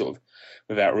penalty, sort of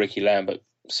without Ricky Lambert,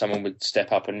 someone would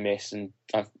step up and miss. And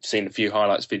I've seen a few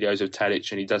highlights videos of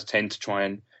Tadic, and he does tend to try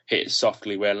and hit it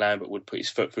softly where Lambert would put his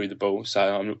foot through the ball.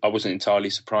 So I wasn't entirely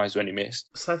surprised when he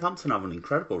missed. Southampton have an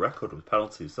incredible record with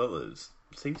penalties, don't they?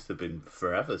 It seems to have been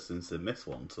forever since they missed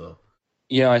one. So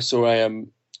yeah, I saw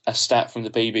a stat from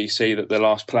the BBC that the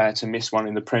last player to miss one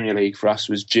in the Premier League for us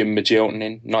was Jim Magilton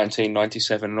in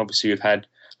 1997. And obviously we've had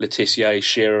Letizia,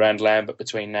 Shearer and Lambert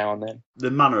between now and then.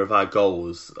 The manner of our goal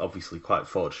was obviously quite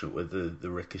fortunate with the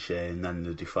ricochet and then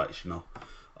the deflection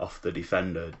off the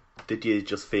defender. Did you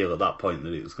just feel at that point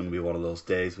that it was going to be one of those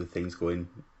days with things going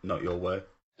not your way?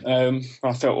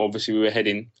 I felt obviously we were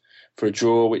heading for a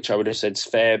draw, which I would have said is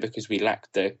fair because we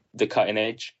lacked the cutting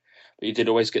edge. But you did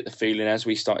always get the feeling as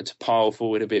we started to pile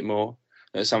forward a bit more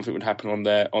that something would happen on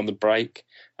the break,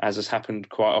 as has happened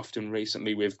quite often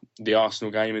recently with the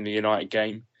Arsenal game and the United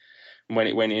game. And when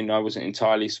it went in, I wasn't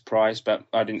entirely surprised, but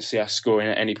I didn't see us scoring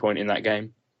at any point in that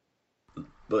game.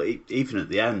 But even at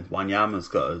the end, Wanyama's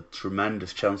got a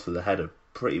tremendous chance with the header,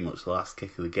 pretty much the last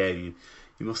kick of the game.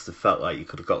 You must have felt like you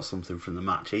could have got something from the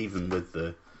match, even with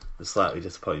the slightly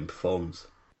disappointing performance.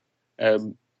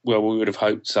 Well, we would have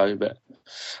hoped so, but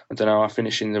I don't know, our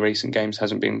finish in the recent games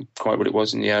hasn't been quite what it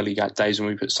was in the early days when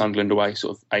we put Sunderland away,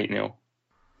 sort of 8-0.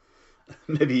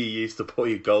 Maybe you used to put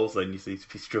your goals then, you seem to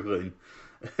be struggling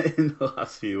in the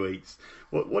last few weeks.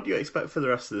 What do you expect for the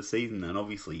rest of the season then?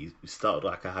 Obviously, you started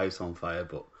like a house on fire,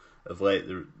 but of late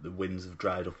the wins have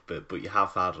dried up a bit, but you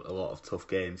have had a lot of tough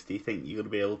games. Do you think you're going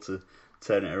to be able to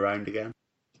turn it around again?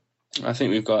 I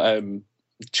think we've got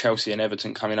Chelsea and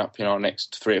Everton coming up in our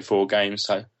next 3 or 4 games,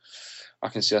 so I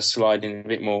can see us sliding a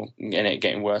bit more and it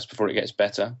getting worse before it gets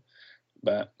better.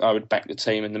 But I would back the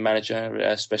team and the manager,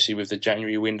 especially with the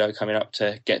January window coming up,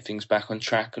 to get things back on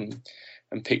track and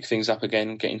pick things up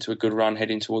again, get into a good run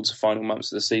heading towards the final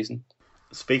months of the season.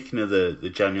 Speaking of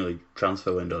the January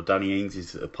transfer window, Danny Ings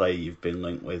is a player you've been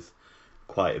linked with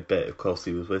quite a bit. Of course,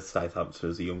 he was with Southampton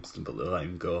as a youngster, but they let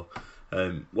him go.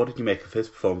 What did you make of his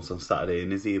performance on Saturday,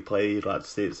 and is he a player you'd like to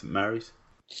see at St Mary's?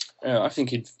 I think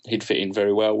he'd fit in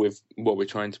very well with what we're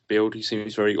trying to build. He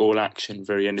seems very all action,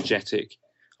 very energetic.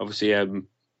 Obviously,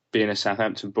 being a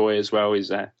Southampton boy as well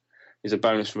is a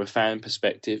bonus from a fan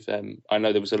perspective. I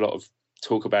know there was a lot of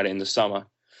talk about it in the summer,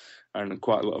 and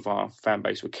quite a lot of our fan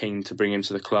base were keen to bring him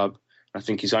to the club. I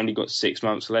think he's only got 6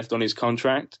 months left on his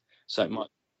contract, so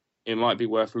it might be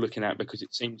worth looking at, because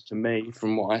it seems to me,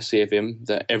 from what I see of him,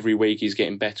 that every week he's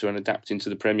getting better and adapting to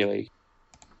the Premier League.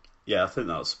 Yeah, I think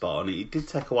that's spot on. It did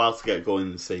take a while to get going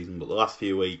in the season, but the last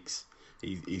few weeks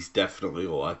he's definitely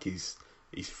looked like he's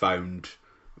found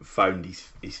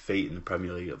his feet in the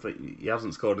Premier League. I think he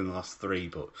hasn't scored in the last 3,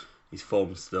 but his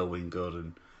form's still been good.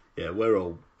 And yeah, we're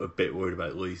all a bit worried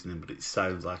about losing him, but it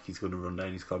sounds like he's going to run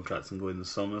down his contract and go in the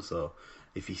summer. So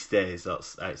if he stays,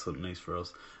 that's excellent news for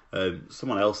us.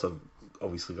 Someone else I've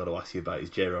obviously got to ask you about is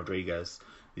Jay Rodriguez.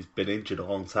 He's been injured a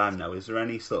long time now. Is there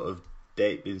any sort of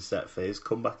date being set for his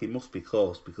comeback? He must be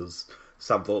close, because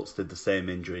Sam Vokes did the same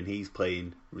injury and he's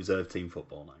playing reserve team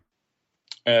football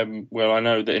now. Well, I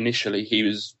know that initially he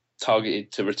was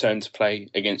targeted to return to play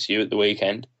against you at the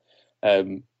weekend.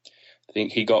 I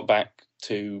think he got back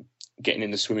to getting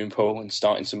in the swimming pool and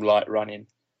starting some light running,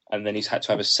 and then he's had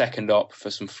to have a second op for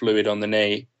some fluid on the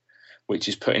knee, which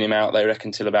is putting him out, they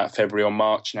reckon, till about February or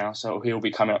March now. So he'll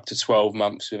be coming up to 12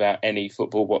 months without any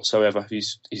football whatsoever.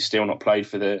 He's still not played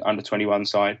for the under-21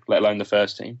 side, let alone the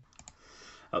first team.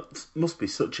 It must be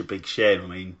such a big shame. I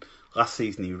mean, last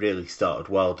season he really started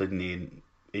well, didn't he? And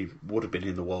he would have been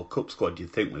in the World Cup squad,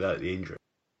 you'd think, without the injury.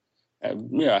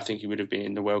 I think he would have been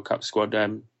in the World Cup squad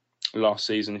last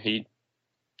season. He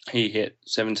hit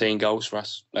 17 goals for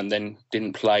us and then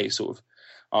didn't play sort of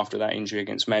after that injury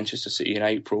against Manchester City in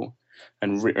April.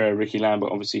 And Ricky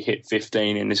Lambert obviously hit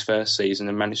 15 in his first season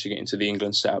and managed to get into the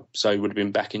England setup, so he would have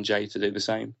been back in Jay to do the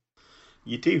same.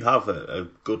 You do have a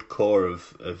good core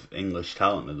of English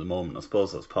talent at the moment. I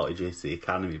suppose that's partly due to the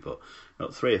academy, but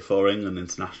 3 or 4 England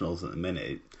internationals at the minute.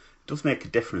 It does make a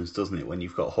difference, doesn't it, when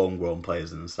you've got homegrown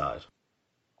players in the side?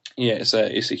 Yeah,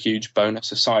 it's a huge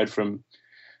bonus, aside from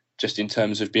just in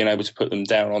terms of being able to put them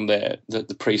down on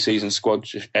the pre-season squad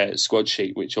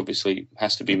sheet, which obviously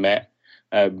has to be met.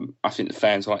 I think the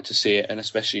fans like to see it, and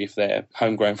especially if they're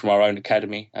homegrown from our own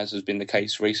academy, as has been the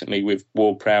case recently with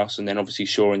Ward-Prowse and then obviously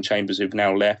Shaw and Chambers, who've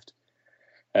now left.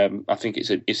 I think it's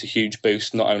a huge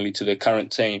boost not only to the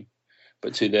current team,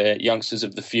 but to the youngsters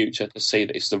of the future to see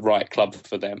that it's the right club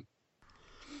for them.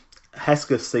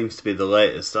 Hesketh seems to be the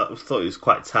latest. I thought he was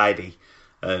quite tidy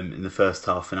in the first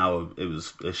half an hour. It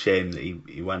was a shame that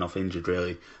he went off injured,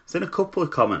 really. I've seen a couple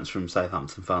of comments from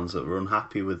Southampton fans that were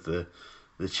unhappy with the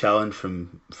challenge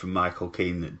from Michael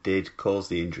Keane that did cause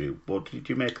the injury. What did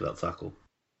you make of that tackle?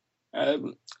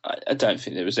 I don't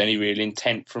think there was any real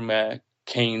intent from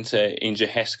Keane to injure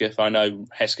Hesketh. I know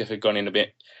Hesketh had gone in a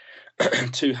bit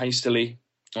too hastily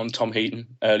on Tom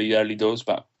Heaton early doors,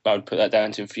 but I would put that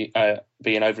down to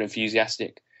being over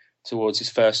enthusiastic towards his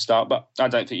first start. But I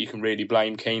don't think you can really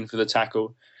blame Keane for the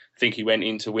tackle. I think he went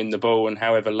in to win the ball, and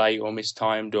however late or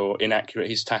mistimed or inaccurate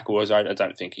his tackle was, I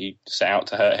don't think he set out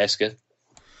to hurt Hesketh.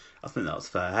 I think that was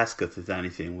fair. Hesketh, if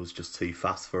anything, was just too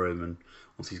fast for him, and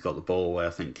once he's got the ball away, I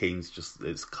think Keane's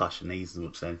it's clash of knees as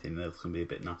much as anything else can be a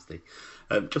bit nasty.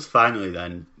 Just finally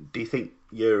then, do you think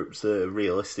Europe's a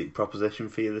realistic proposition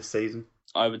for you this season?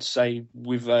 I would say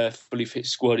with a fully fit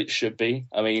squad it should be.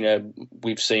 I mean,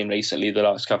 we've seen recently the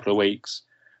last couple of weeks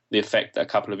the effect that a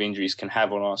couple of injuries can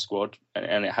have on our squad,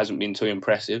 and it hasn't been too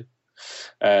impressive.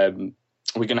 We're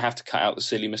going to have to cut out the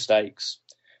silly mistakes.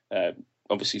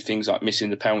 Obviously, things like missing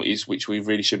the penalties, which we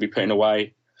really should be putting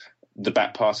away. The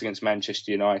back pass against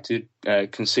Manchester United,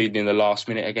 conceding in the last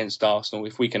minute against Arsenal.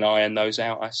 If we can iron those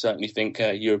out, I certainly think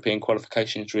European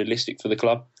qualification is realistic for the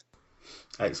club.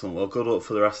 Excellent. Well, good luck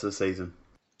for the rest of the season.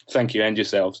 Thank you, and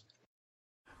yourselves.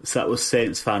 So that was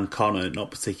Saints fan Connor,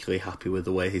 not particularly happy with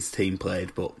the way his team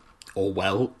played, but oh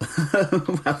well.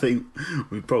 I think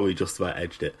we probably just about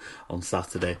edged it on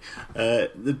Saturday.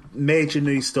 The major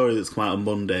news story that's come out on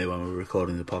Monday when we're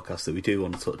recording the podcast that we do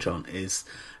want to touch on is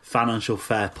financial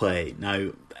fair play.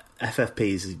 Now, FFP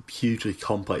is a hugely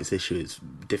complex issue. It's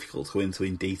difficult to go into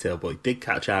in detail, but it did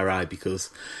catch our eye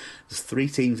because there's 3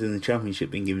 teams in the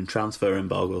Championship being given transfer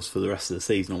embargoes for the rest of the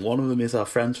season, and one of them is our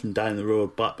friends from down the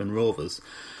road, Blackburn Rovers.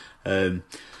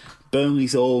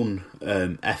 Burnley's own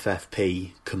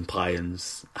FFP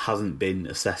compliance hasn't been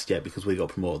assessed yet because we got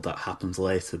promoted. That happens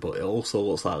later, but it also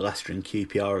looks like Leicester and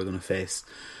QPR are going to face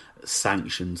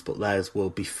sanctions, but theirs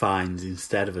will be fines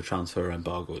instead of a transfer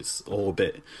embargo. It's all a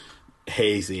bit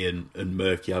hazy and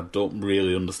murky. I don't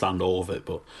really understand all of it,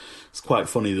 but it's quite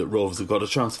funny that Rovers have got a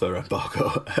transfer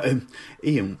embargo.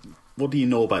 Ian, what do you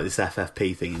know about this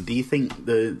FFP thing, and do you think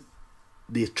the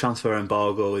transfer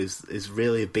embargo is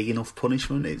really a big enough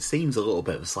punishment? It seems a little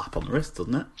bit of a slap on the wrist,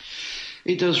 doesn't it?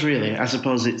 It does, really. I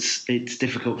suppose it's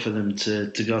difficult for them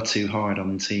to go too hard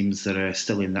on teams that are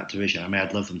still in that division. I mean,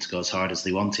 I'd love them to go as hard as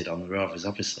they wanted on the Rovers,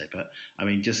 obviously, but I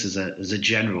mean, just as a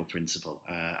general principle,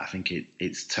 I think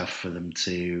it's tough for them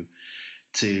to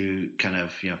kind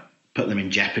of put them in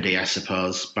jeopardy, I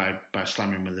suppose, by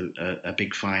slamming with a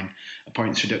big fine. A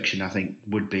points reduction, I think,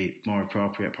 would be more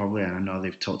appropriate, probably, and I know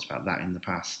they've talked about that in the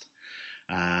past.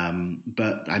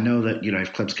 But I know that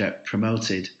if clubs get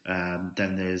promoted,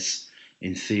 then there's,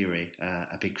 in theory,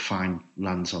 a big fine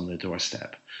lands on their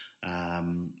doorstep,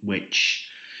 which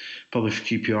probably for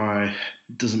QPR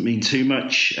doesn't mean too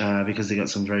much because they got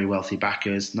some very wealthy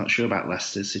backers. Not sure about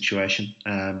Leicester's situation.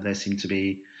 They seem to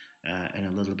be in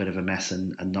a little bit of a mess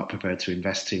and not prepared to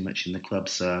invest too much in the club.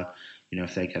 So,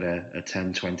 if they get a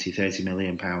 10, 20, 30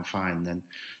 million pound fine, then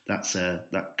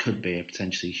that could be a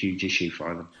potentially huge issue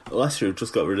for them. Leicester have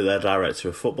just got rid of their director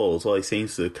of football as well. He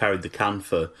seems to have carried the can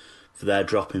for their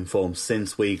drop in form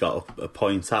since we got a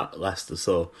point at Leicester.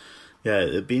 So, yeah,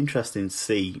 it'd be interesting to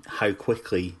see how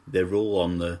quickly they rule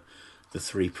on the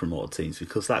 3 promoted teams,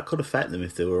 because that could affect them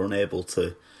if they were unable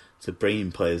to bring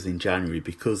in players in January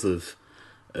because of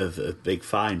a big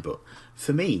fine. But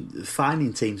for me,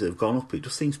 fining teams that have gone up, it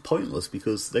just seems pointless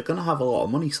because they're going to have a lot of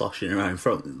money sloshing around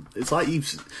front. It's like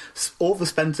you've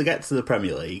overspent to get to the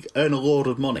Premier League, earn a load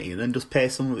of money, and then just pay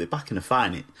some of it back in a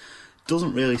fine. It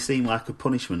doesn't really seem like a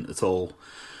punishment at all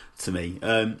to me.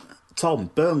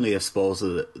 Tom, Burnley, I suppose,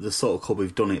 are the sort of club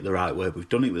who've done it the right way. We've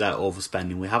done it without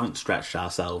overspending. We haven't stretched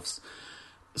ourselves.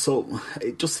 So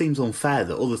it just seems unfair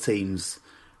that other teams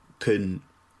can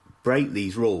break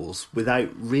these rules without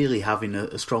really having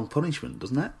a strong punishment,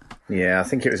 doesn't it? Yeah, I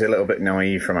think it was a little bit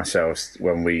naive from ourselves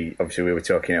when we were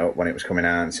talking it up when it was coming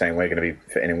out and saying we're going to be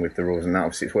fitting in with the rules, and that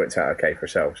obviously it's worked out okay for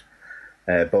ourselves.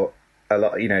 But a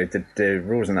lot, the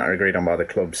rules and that are agreed on by the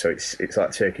club, so it's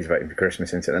like turkeys voting for Christmas,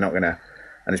 isn't it? They're not going to,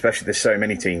 and especially there's so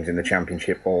many teams in the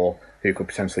Championship or who could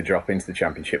potentially drop into the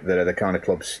Championship that are the kind of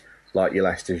clubs like your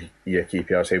Leicester, your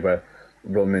QPRs, who were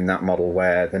running that model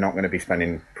where they're not going to be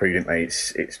spending prudently.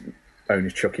 It's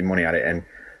owners chucking money at it, and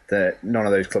none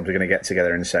of those clubs are going to get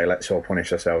together and say let's all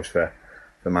punish ourselves for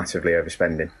massively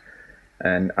overspending.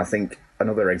 And I think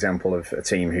another example of a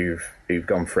team who've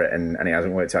gone for it and it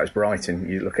hasn't worked out is Brighton.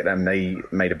 You look at them; they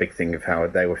made a big thing of how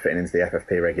they were fitting into the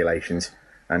FFP regulations,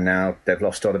 and now they've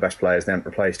lost all the best players. They haven't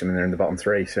replaced them, and they're in the bottom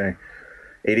three. So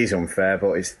it is unfair,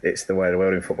 but it's the way of the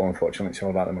world in football. Unfortunately, it's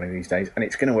all about the money these days, and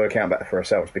it's going to work out better for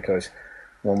ourselves because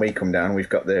when we come down, we've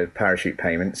got the parachute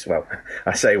payments. Well,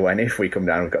 I say if we come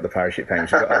down, we've got the parachute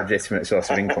payments. We've got a legitimate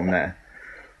source of income there.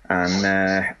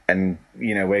 And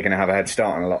we're going to have a head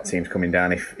start on a lot of teams coming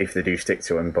down if they do stick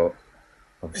to them. But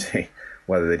obviously,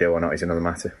 whether they do or not is another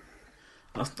matter.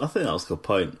 I think that's a good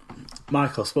point.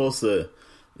 Mike, I suppose the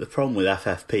problem with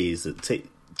FFP is that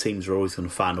teams are always going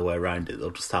to find a way around it. They'll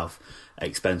just have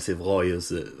expensive lawyers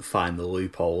that find the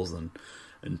loopholes and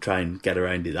try and get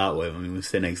around it that way. I mean, we've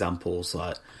seen examples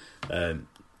like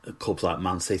clubs like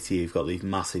Man City who've got these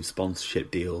massive sponsorship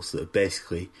deals that are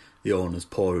basically the owners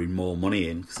pouring more money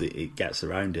in because it gets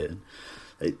around it.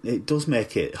 And it does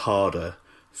make it harder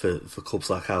for clubs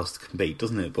like ours to compete,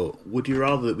 doesn't it? But would you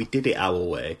rather that we did it our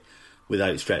way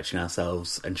without stretching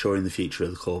ourselves, ensuring the future of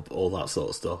the club, all that sort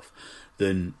of stuff,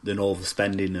 than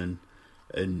overspending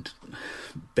and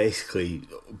basically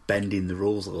bending the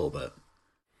rules a little bit?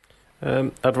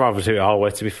 I'd rather do it our way,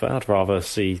 to be fair. I'd rather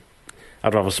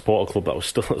support a club that was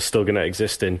still going to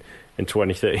exist in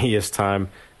 20, 30 years' time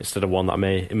instead of one that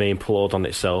may implode on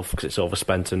itself because it's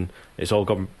overspent and it's all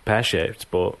gone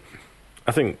pear-shaped. But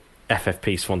I think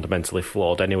FFP is fundamentally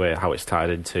flawed anyway, how it's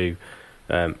tied into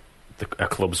a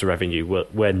club's revenue.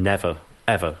 We're never,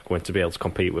 ever going to be able to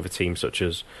compete with a team such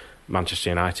as Manchester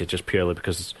United just purely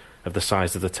because of the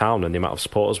size of the town and the amount of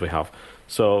supporters we have.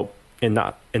 So in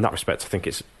that respect, I think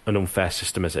it's an unfair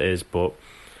system as it is, but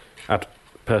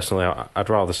I'd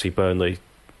rather see Burnley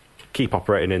keep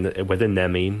operating within their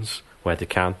means where they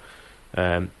can,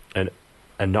 and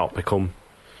not become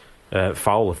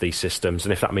foul of these systems.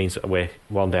 And if that means that we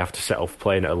one day have to set off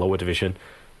playing at a lower division,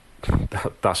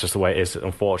 that's just the way it is,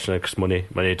 unfortunately, because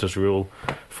money does rule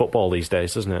football these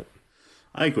days, doesn't it?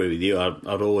 I agree with you.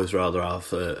 I'd always rather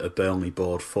have a Burnley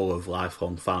board full of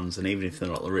lifelong fans, and even if they're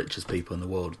not the richest people in the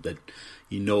world, that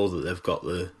that they've got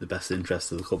the best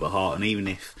interests of the club at heart. And even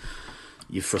if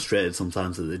you're frustrated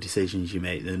sometimes at the decisions you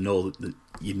make, they know that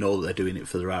they're doing it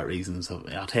for the right reasons.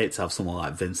 I'd hate to have someone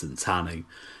like Vincent Tan, who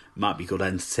might be good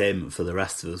entertainment for the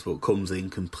rest of us, but comes in,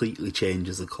 completely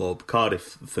changes the club.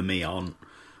 Cardiff, for me, aren't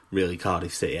really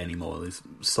Cardiff City anymore. They've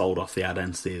sold off the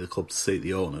identity of the club to suit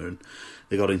the owner, and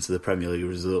they got into the Premier League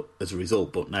as a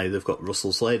result, but now they've got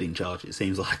Russell Slade in charge. It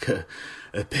seems like a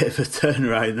bit of a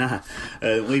turnaround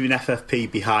there. Leaving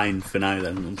FFP behind for now,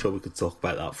 then I'm sure we could talk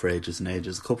about that for ages and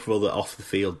ages. A couple of other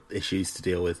off-the-field issues to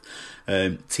deal with.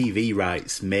 TV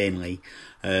rights, mainly.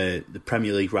 The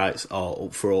Premier League rights are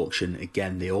up for auction.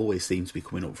 Again, they always seem to be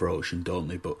coming up for auction, don't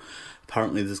they? But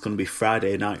apparently there's going to be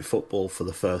Friday night football for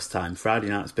the first time. Friday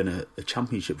night's been a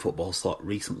Championship football slot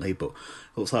recently, but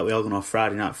it looks like we are going to have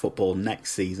Friday night football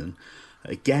next season.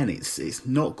 Again, it's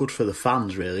not good for the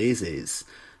fans, really, is it?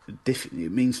 It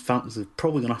means fans are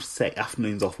probably going to have to take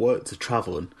afternoons off work to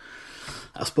travel, and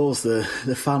I suppose the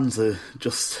fans are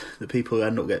just the people who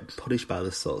end up getting punished by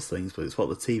this sort of things, but it's what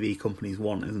the TV companies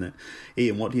want, isn't it?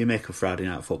 Ian, what do you make of Friday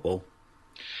night football?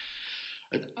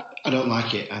 I don't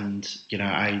like it, and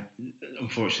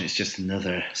unfortunately, it's just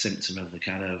another symptom of the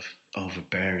kind of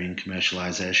overbearing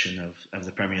commercialisation of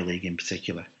the Premier League in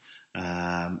particular.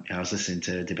 I was listening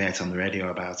to a debate on the radio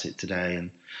about it today, and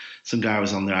some guy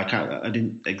was on there. I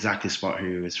didn't exactly spot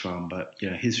who he was from, but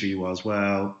his view was,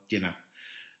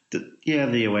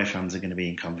 the away fans are going to be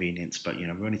inconvenienced, but we're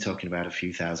only talking about a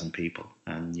few thousand people,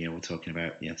 and we're talking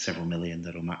about several million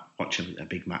that'll watch a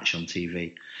big match on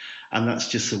TV, and that's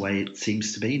just the way it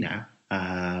seems to be now.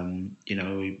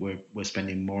 We're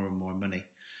spending more and more money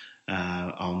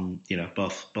on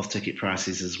both ticket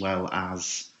prices as well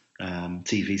as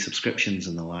TV subscriptions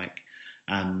and the like,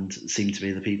 and seem to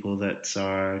be the people that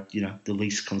are the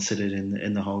least considered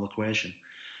in the whole equation.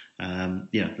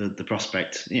 The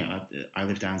prospect, I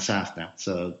live down south now,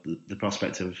 so the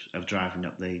prospect of driving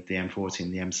up the M40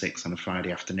 and the M6 on a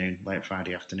late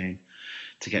Friday afternoon,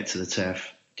 to get to the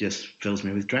turf just fills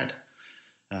me with dread.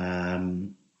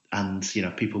 And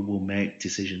people will make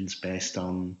decisions based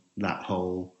on that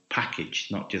whole package,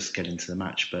 not just getting to the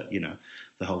match, but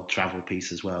the whole travel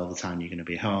piece as well, the time you're going to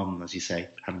be home, as you say,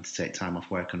 having to take time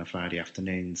off work on a Friday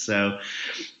afternoon. So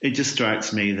it just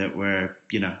strikes me that we're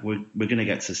going to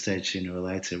get to the stage sooner or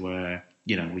later where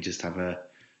we just have a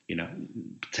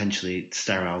potentially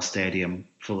sterile stadium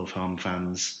full of home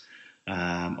fans,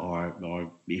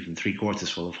 or even 3/4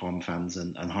 full of home fans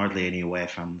and hardly any away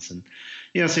fans. And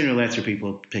sooner or later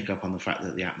people pick up on the fact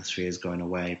that the atmosphere is going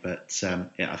away, but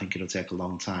I think it'll take a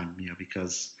long time,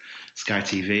 because Sky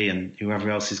TV and whoever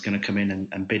else is going to come in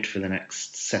and bid for the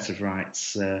next set of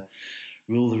rights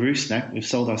rule the roost now. We've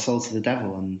sold our souls to the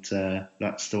devil, and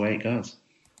that's the way it goes.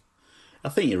 I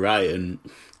think you're right, and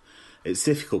it's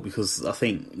difficult because I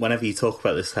think whenever you talk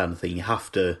about this kind of thing, you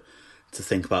have to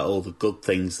think about all the good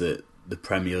things that the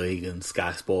Premier League and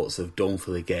Sky Sports have done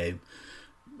for the game.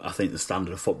 I think the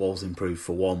standard of football's improved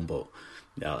for one, but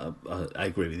I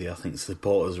agree with you. I think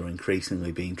supporters are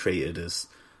increasingly being treated as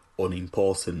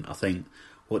unimportant. I think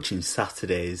watching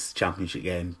Saturday's Championship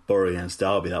game, Borough against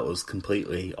Derby, that was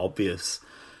completely obvious.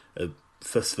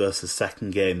 First versus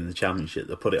second game in the Championship,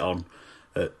 they put it on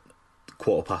at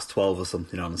 12:15 or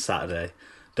something on a Saturday.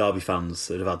 Derby fans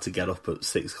would have had to get up at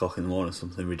 6 o'clock in the morning,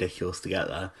 something ridiculous to get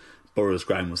there. Borough's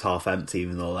ground was half empty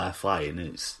even though they're flying.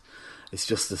 It's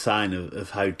just a sign of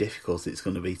how difficult it's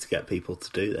going to be to get people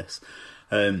to do this.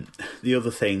 The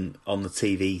other thing on the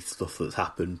TV stuff that's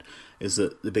happened is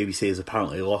that the BBC has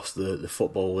apparently lost the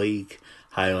Football League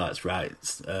highlights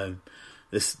rights.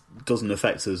 This doesn't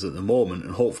affect us at the moment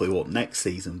and hopefully won't next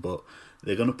season, but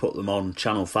they're going to put them on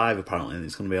Channel 5 apparently, and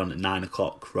it's going to be on at 9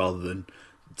 o'clock rather than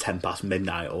 10 past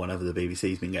midnight or whenever the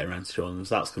BBC's been getting around to showing them.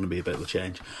 So that's going to be a bit of a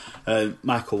change.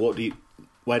 Michael,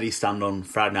 where do you stand on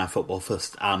Friday Night Football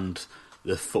first and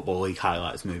the Football League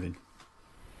highlights moving?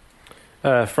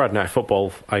 Friday Night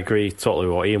Football, I agree totally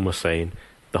with what Ian was saying.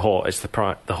 The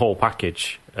whole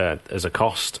package as a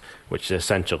cost, which is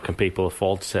essential. Can people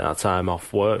afford to take that time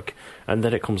off work? And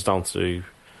then it comes down to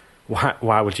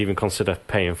why would you even consider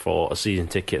paying for a season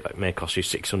ticket that may cost you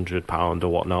 £600 or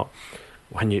whatnot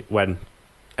when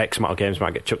X amount of games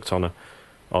might get chucked on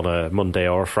a Monday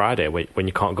or a Friday when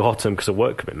you can't go to them because of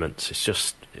work commitments.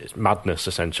 It's madness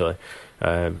essentially,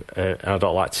 and I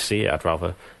don't like to see it. I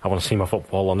want to see my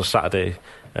football on a Saturday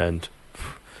and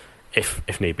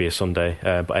if need be a Sunday.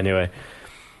 But anyway,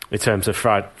 in terms of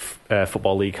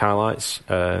Football League highlights,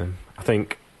 I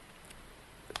think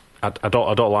I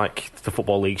don't like the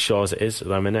Football League show as it is at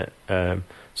the minute.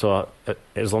 So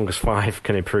as long as 5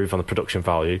 can improve on the production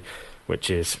value, which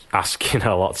is asking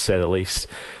a lot to say the least,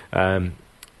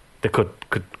 they could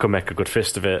make a good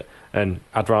fist of it, and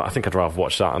I think I'd rather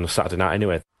watch that on a Saturday night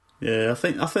anyway. Yeah, I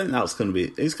think that's going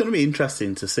to be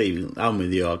interesting to see. I'm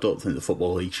with you. I don't think the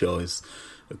Football League show is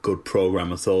a good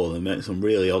programme at all. They make some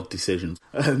really odd decisions.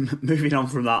 Moving on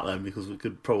from that then, because we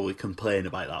could probably complain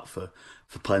about that for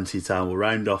plenty of time. We'll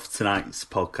round off tonight's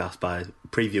podcast by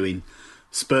previewing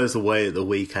Spurs away at the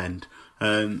weekend.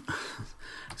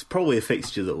 It's probably a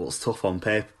fixture that looks tough on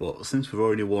paper, but since we've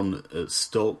already won at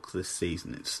Stoke this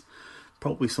season, it's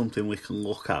probably something we can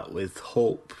look at with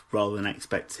hope rather than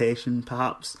expectation,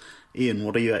 perhaps. Ian,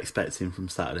 what are you expecting from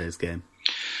Saturday's game?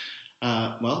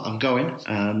 Well, I'm going,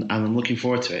 and I'm looking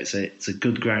forward to it. It's a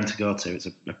good ground to go to. It's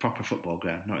a proper football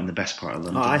ground, not in the best part of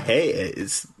London. Oh, I hate it.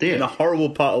 It's in a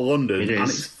horrible part of London, and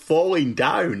it's falling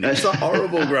down. It's a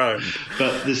horrible ground.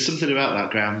 But there's something about that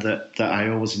ground that I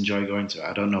always enjoy going to.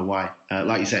 I don't know why.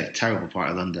 Like you say, terrible part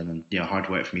of London, and hard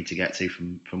work for me to get to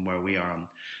from where we are on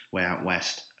way out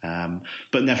west.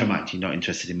 But never mind. You're not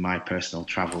interested in my personal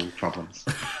travel problems.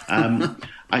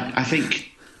 I think.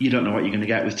 You don't know what you're going to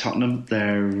get with Tottenham.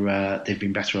 They've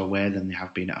been better away than they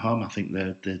have been at home. I think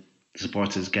the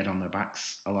supporters get on their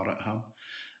backs a lot at home,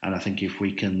 and I think if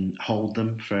we can hold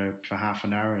them for half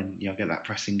an hour and get that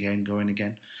pressing game going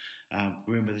again,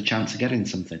 we're in with a chance of getting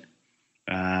something.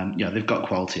 They've got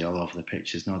quality all over the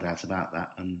pitch. There's no doubt about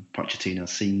that, and Pochettino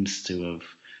seems to have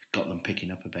got them picking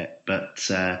up a bit. But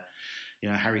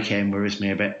Harry Kane worries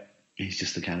me a bit. He's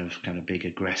just a kind of big,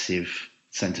 aggressive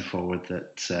centre forward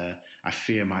that I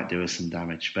fear might do us some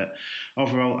damage. But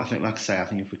overall, I think, like I say, I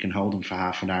think if we can hold them for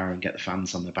half an hour and get the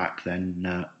fans on the back,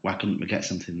 then why couldn't we get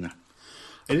something there?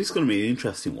 It is going to be an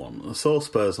interesting one. I saw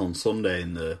Spurs on Sunday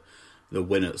in the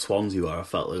win at Swansea, where I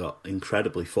felt they got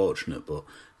incredibly fortunate, but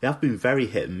they have been very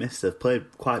hit and miss. They've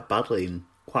played quite badly in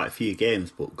quite a few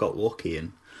games, but got lucky,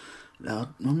 and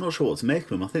I'm not sure what to make of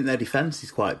them. I think their defence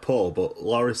is quite poor, but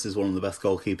Lloris is one of the best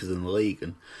goalkeepers in the league,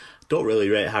 and I don't really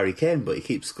rate Harry Kane, but he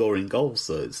keeps scoring goals,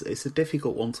 so it's a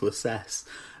difficult one to assess.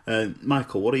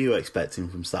 Michael, what are you expecting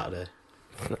from Saturday?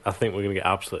 I think we're going to get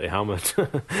absolutely hammered,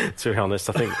 to be honest.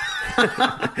 I think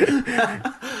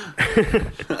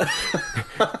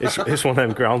it's one of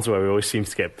them grounds where we always seem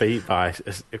to get beat by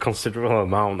a considerable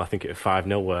amount. I think it was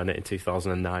 5-0, weren't it, in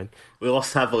 2009? We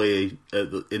lost heavily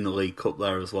in the League Cup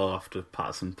there as well after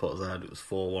Patterson put us ahead. It was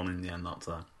 4-1 in the end that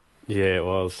time. Yeah, it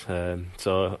was.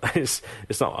 So it's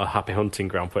not a happy hunting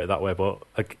ground, put it that way, but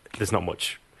there's not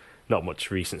much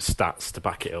recent stats to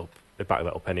back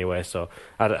that up anyway. So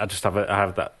I just have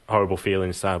that horrible feeling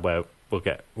inside where we'll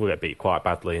get beat quite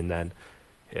badly, and then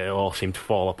it all seemed to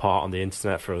fall apart on the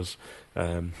internet for us.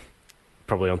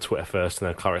 Probably on Twitter first, and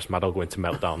then Clarence Maddell going to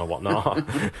meltdown or whatnot.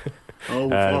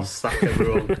 We've lost sack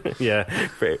everyone. Yeah,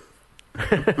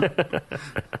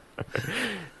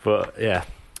 but yeah,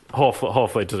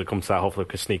 hopefully it doesn't come to that. Hopefully we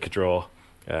can sneak a draw,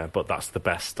 but that's the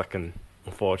best I can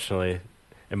unfortunately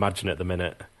imagine at the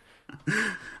minute.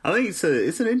 I think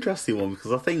it's an interesting one,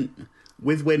 because I think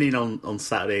with winning on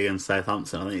Saturday against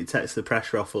Southampton, I think it takes the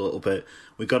pressure off a little bit.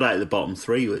 We got out of the bottom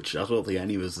three, which I don't think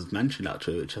any of us has mentioned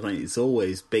actually, which I think is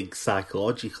always big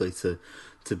psychologically to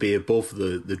be above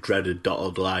the dreaded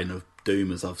dotted line of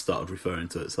doom, as I've started referring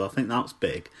to it. So I think that's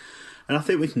big. And I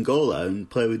think we can go there and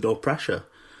play with no pressure.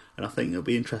 And I think it'll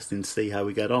be interesting to see how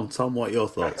we get on. Tom, what are your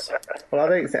thoughts? Well,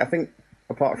 I think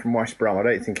apart from West Brom, I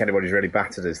don't think anybody's really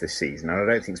battered us this season, and I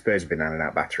don't think Spurs have been handing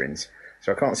out batterings,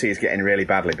 so I can't see us getting really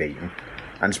badly beaten.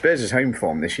 And Spurs' home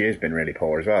form this year has been really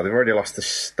poor as well. They've already lost to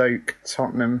Stoke,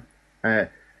 Tottenham,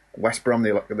 West Brom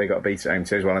they got beat at home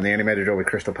too as well, and they only made a draw with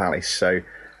Crystal Palace, so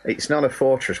it's not a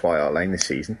fortress White Hart Lane this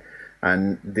season.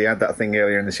 And they had that thing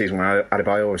earlier in the season where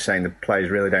Adebayor was saying the players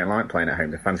really don't like playing at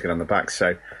home, the fans get on the back. So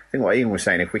I think what Ian was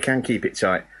saying, if we can keep it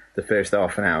tight the first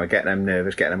half an hour, get them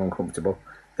nervous, get them uncomfortable,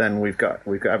 then we've got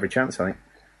every chance, I think.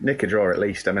 Nick a draw at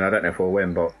least. I mean, I don't know if we'll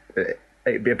win, but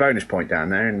it'd be a bonus point down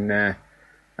there,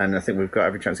 and I think we've got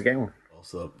every chance of getting one.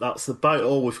 So that's about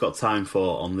all we've got time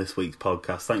for on this week's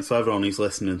podcast. Thanks to everyone who's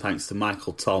listening. Thanks to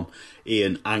Michael, Tom,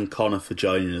 Ian and Connor for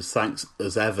joining us. Thanks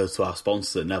as ever to our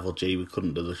sponsors at Neville G. We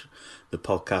couldn't do the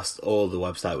podcast or the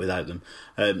website without them.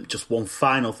 Just one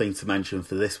final thing to mention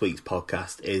for this week's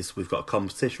podcast is we've got a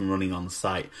competition running on the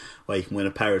site where you can win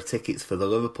a pair of tickets for the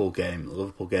Liverpool game. The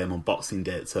Liverpool game on Boxing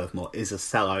Day at Turf Moor is a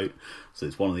sellout, so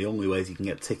it's one of the only ways you can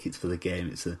get tickets for the game.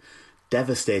 It's a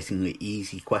devastatingly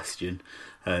easy question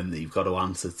that you've got to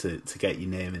answer to get your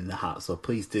name in the hat, so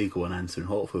please do go and answer, and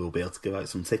hopefully we'll be able to give out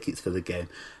some tickets for the game.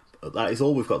 But that is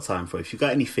all we've got time for. If you've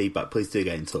got any feedback, please do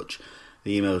get in touch.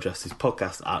 The email address is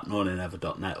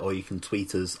podcast@nonanever.net, or you can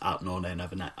tweet us at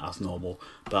nonanevernet as normal.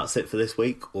 But that's it for this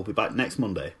week. We'll be back next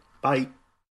Monday. Bye.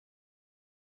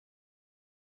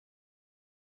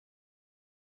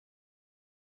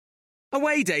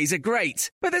 Away days are great,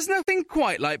 but there's nothing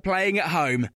quite like playing at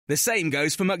home. The same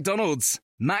goes for McDonald's.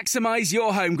 Maximise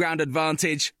your home ground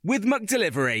advantage with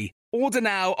McDelivery. Order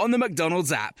now on the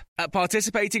McDonald's app. At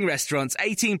participating restaurants,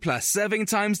 18 plus, serving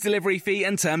times, delivery fee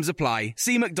and terms apply.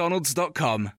 See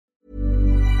mcdonalds.com.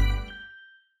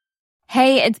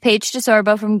 Hey, it's Paige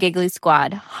DeSorbo from Giggly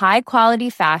Squad. High quality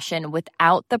fashion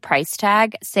without the price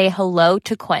tag. Say hello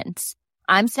to Quince.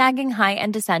 I'm snagging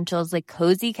high-end essentials like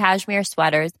cozy cashmere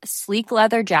sweaters, sleek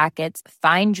leather jackets,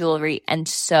 fine jewelry, and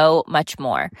so much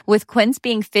more. With Quince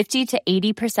being 50 to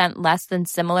 80% less than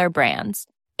similar brands.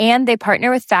 And they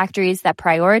partner with factories that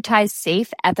prioritize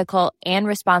safe, ethical, and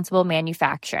responsible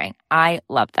manufacturing. I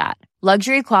love that.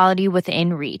 Luxury quality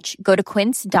within reach. Go to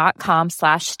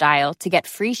quince.com/style to get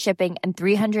free shipping and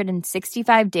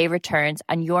 365-day returns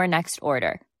on your next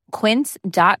order.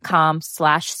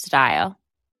 Quince.com/style.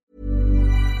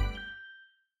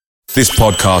 This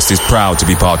podcast is proud to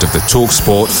be part of the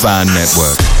TalkSport Fan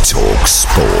Network.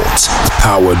 TalkSport.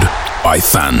 Powered by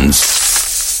fans.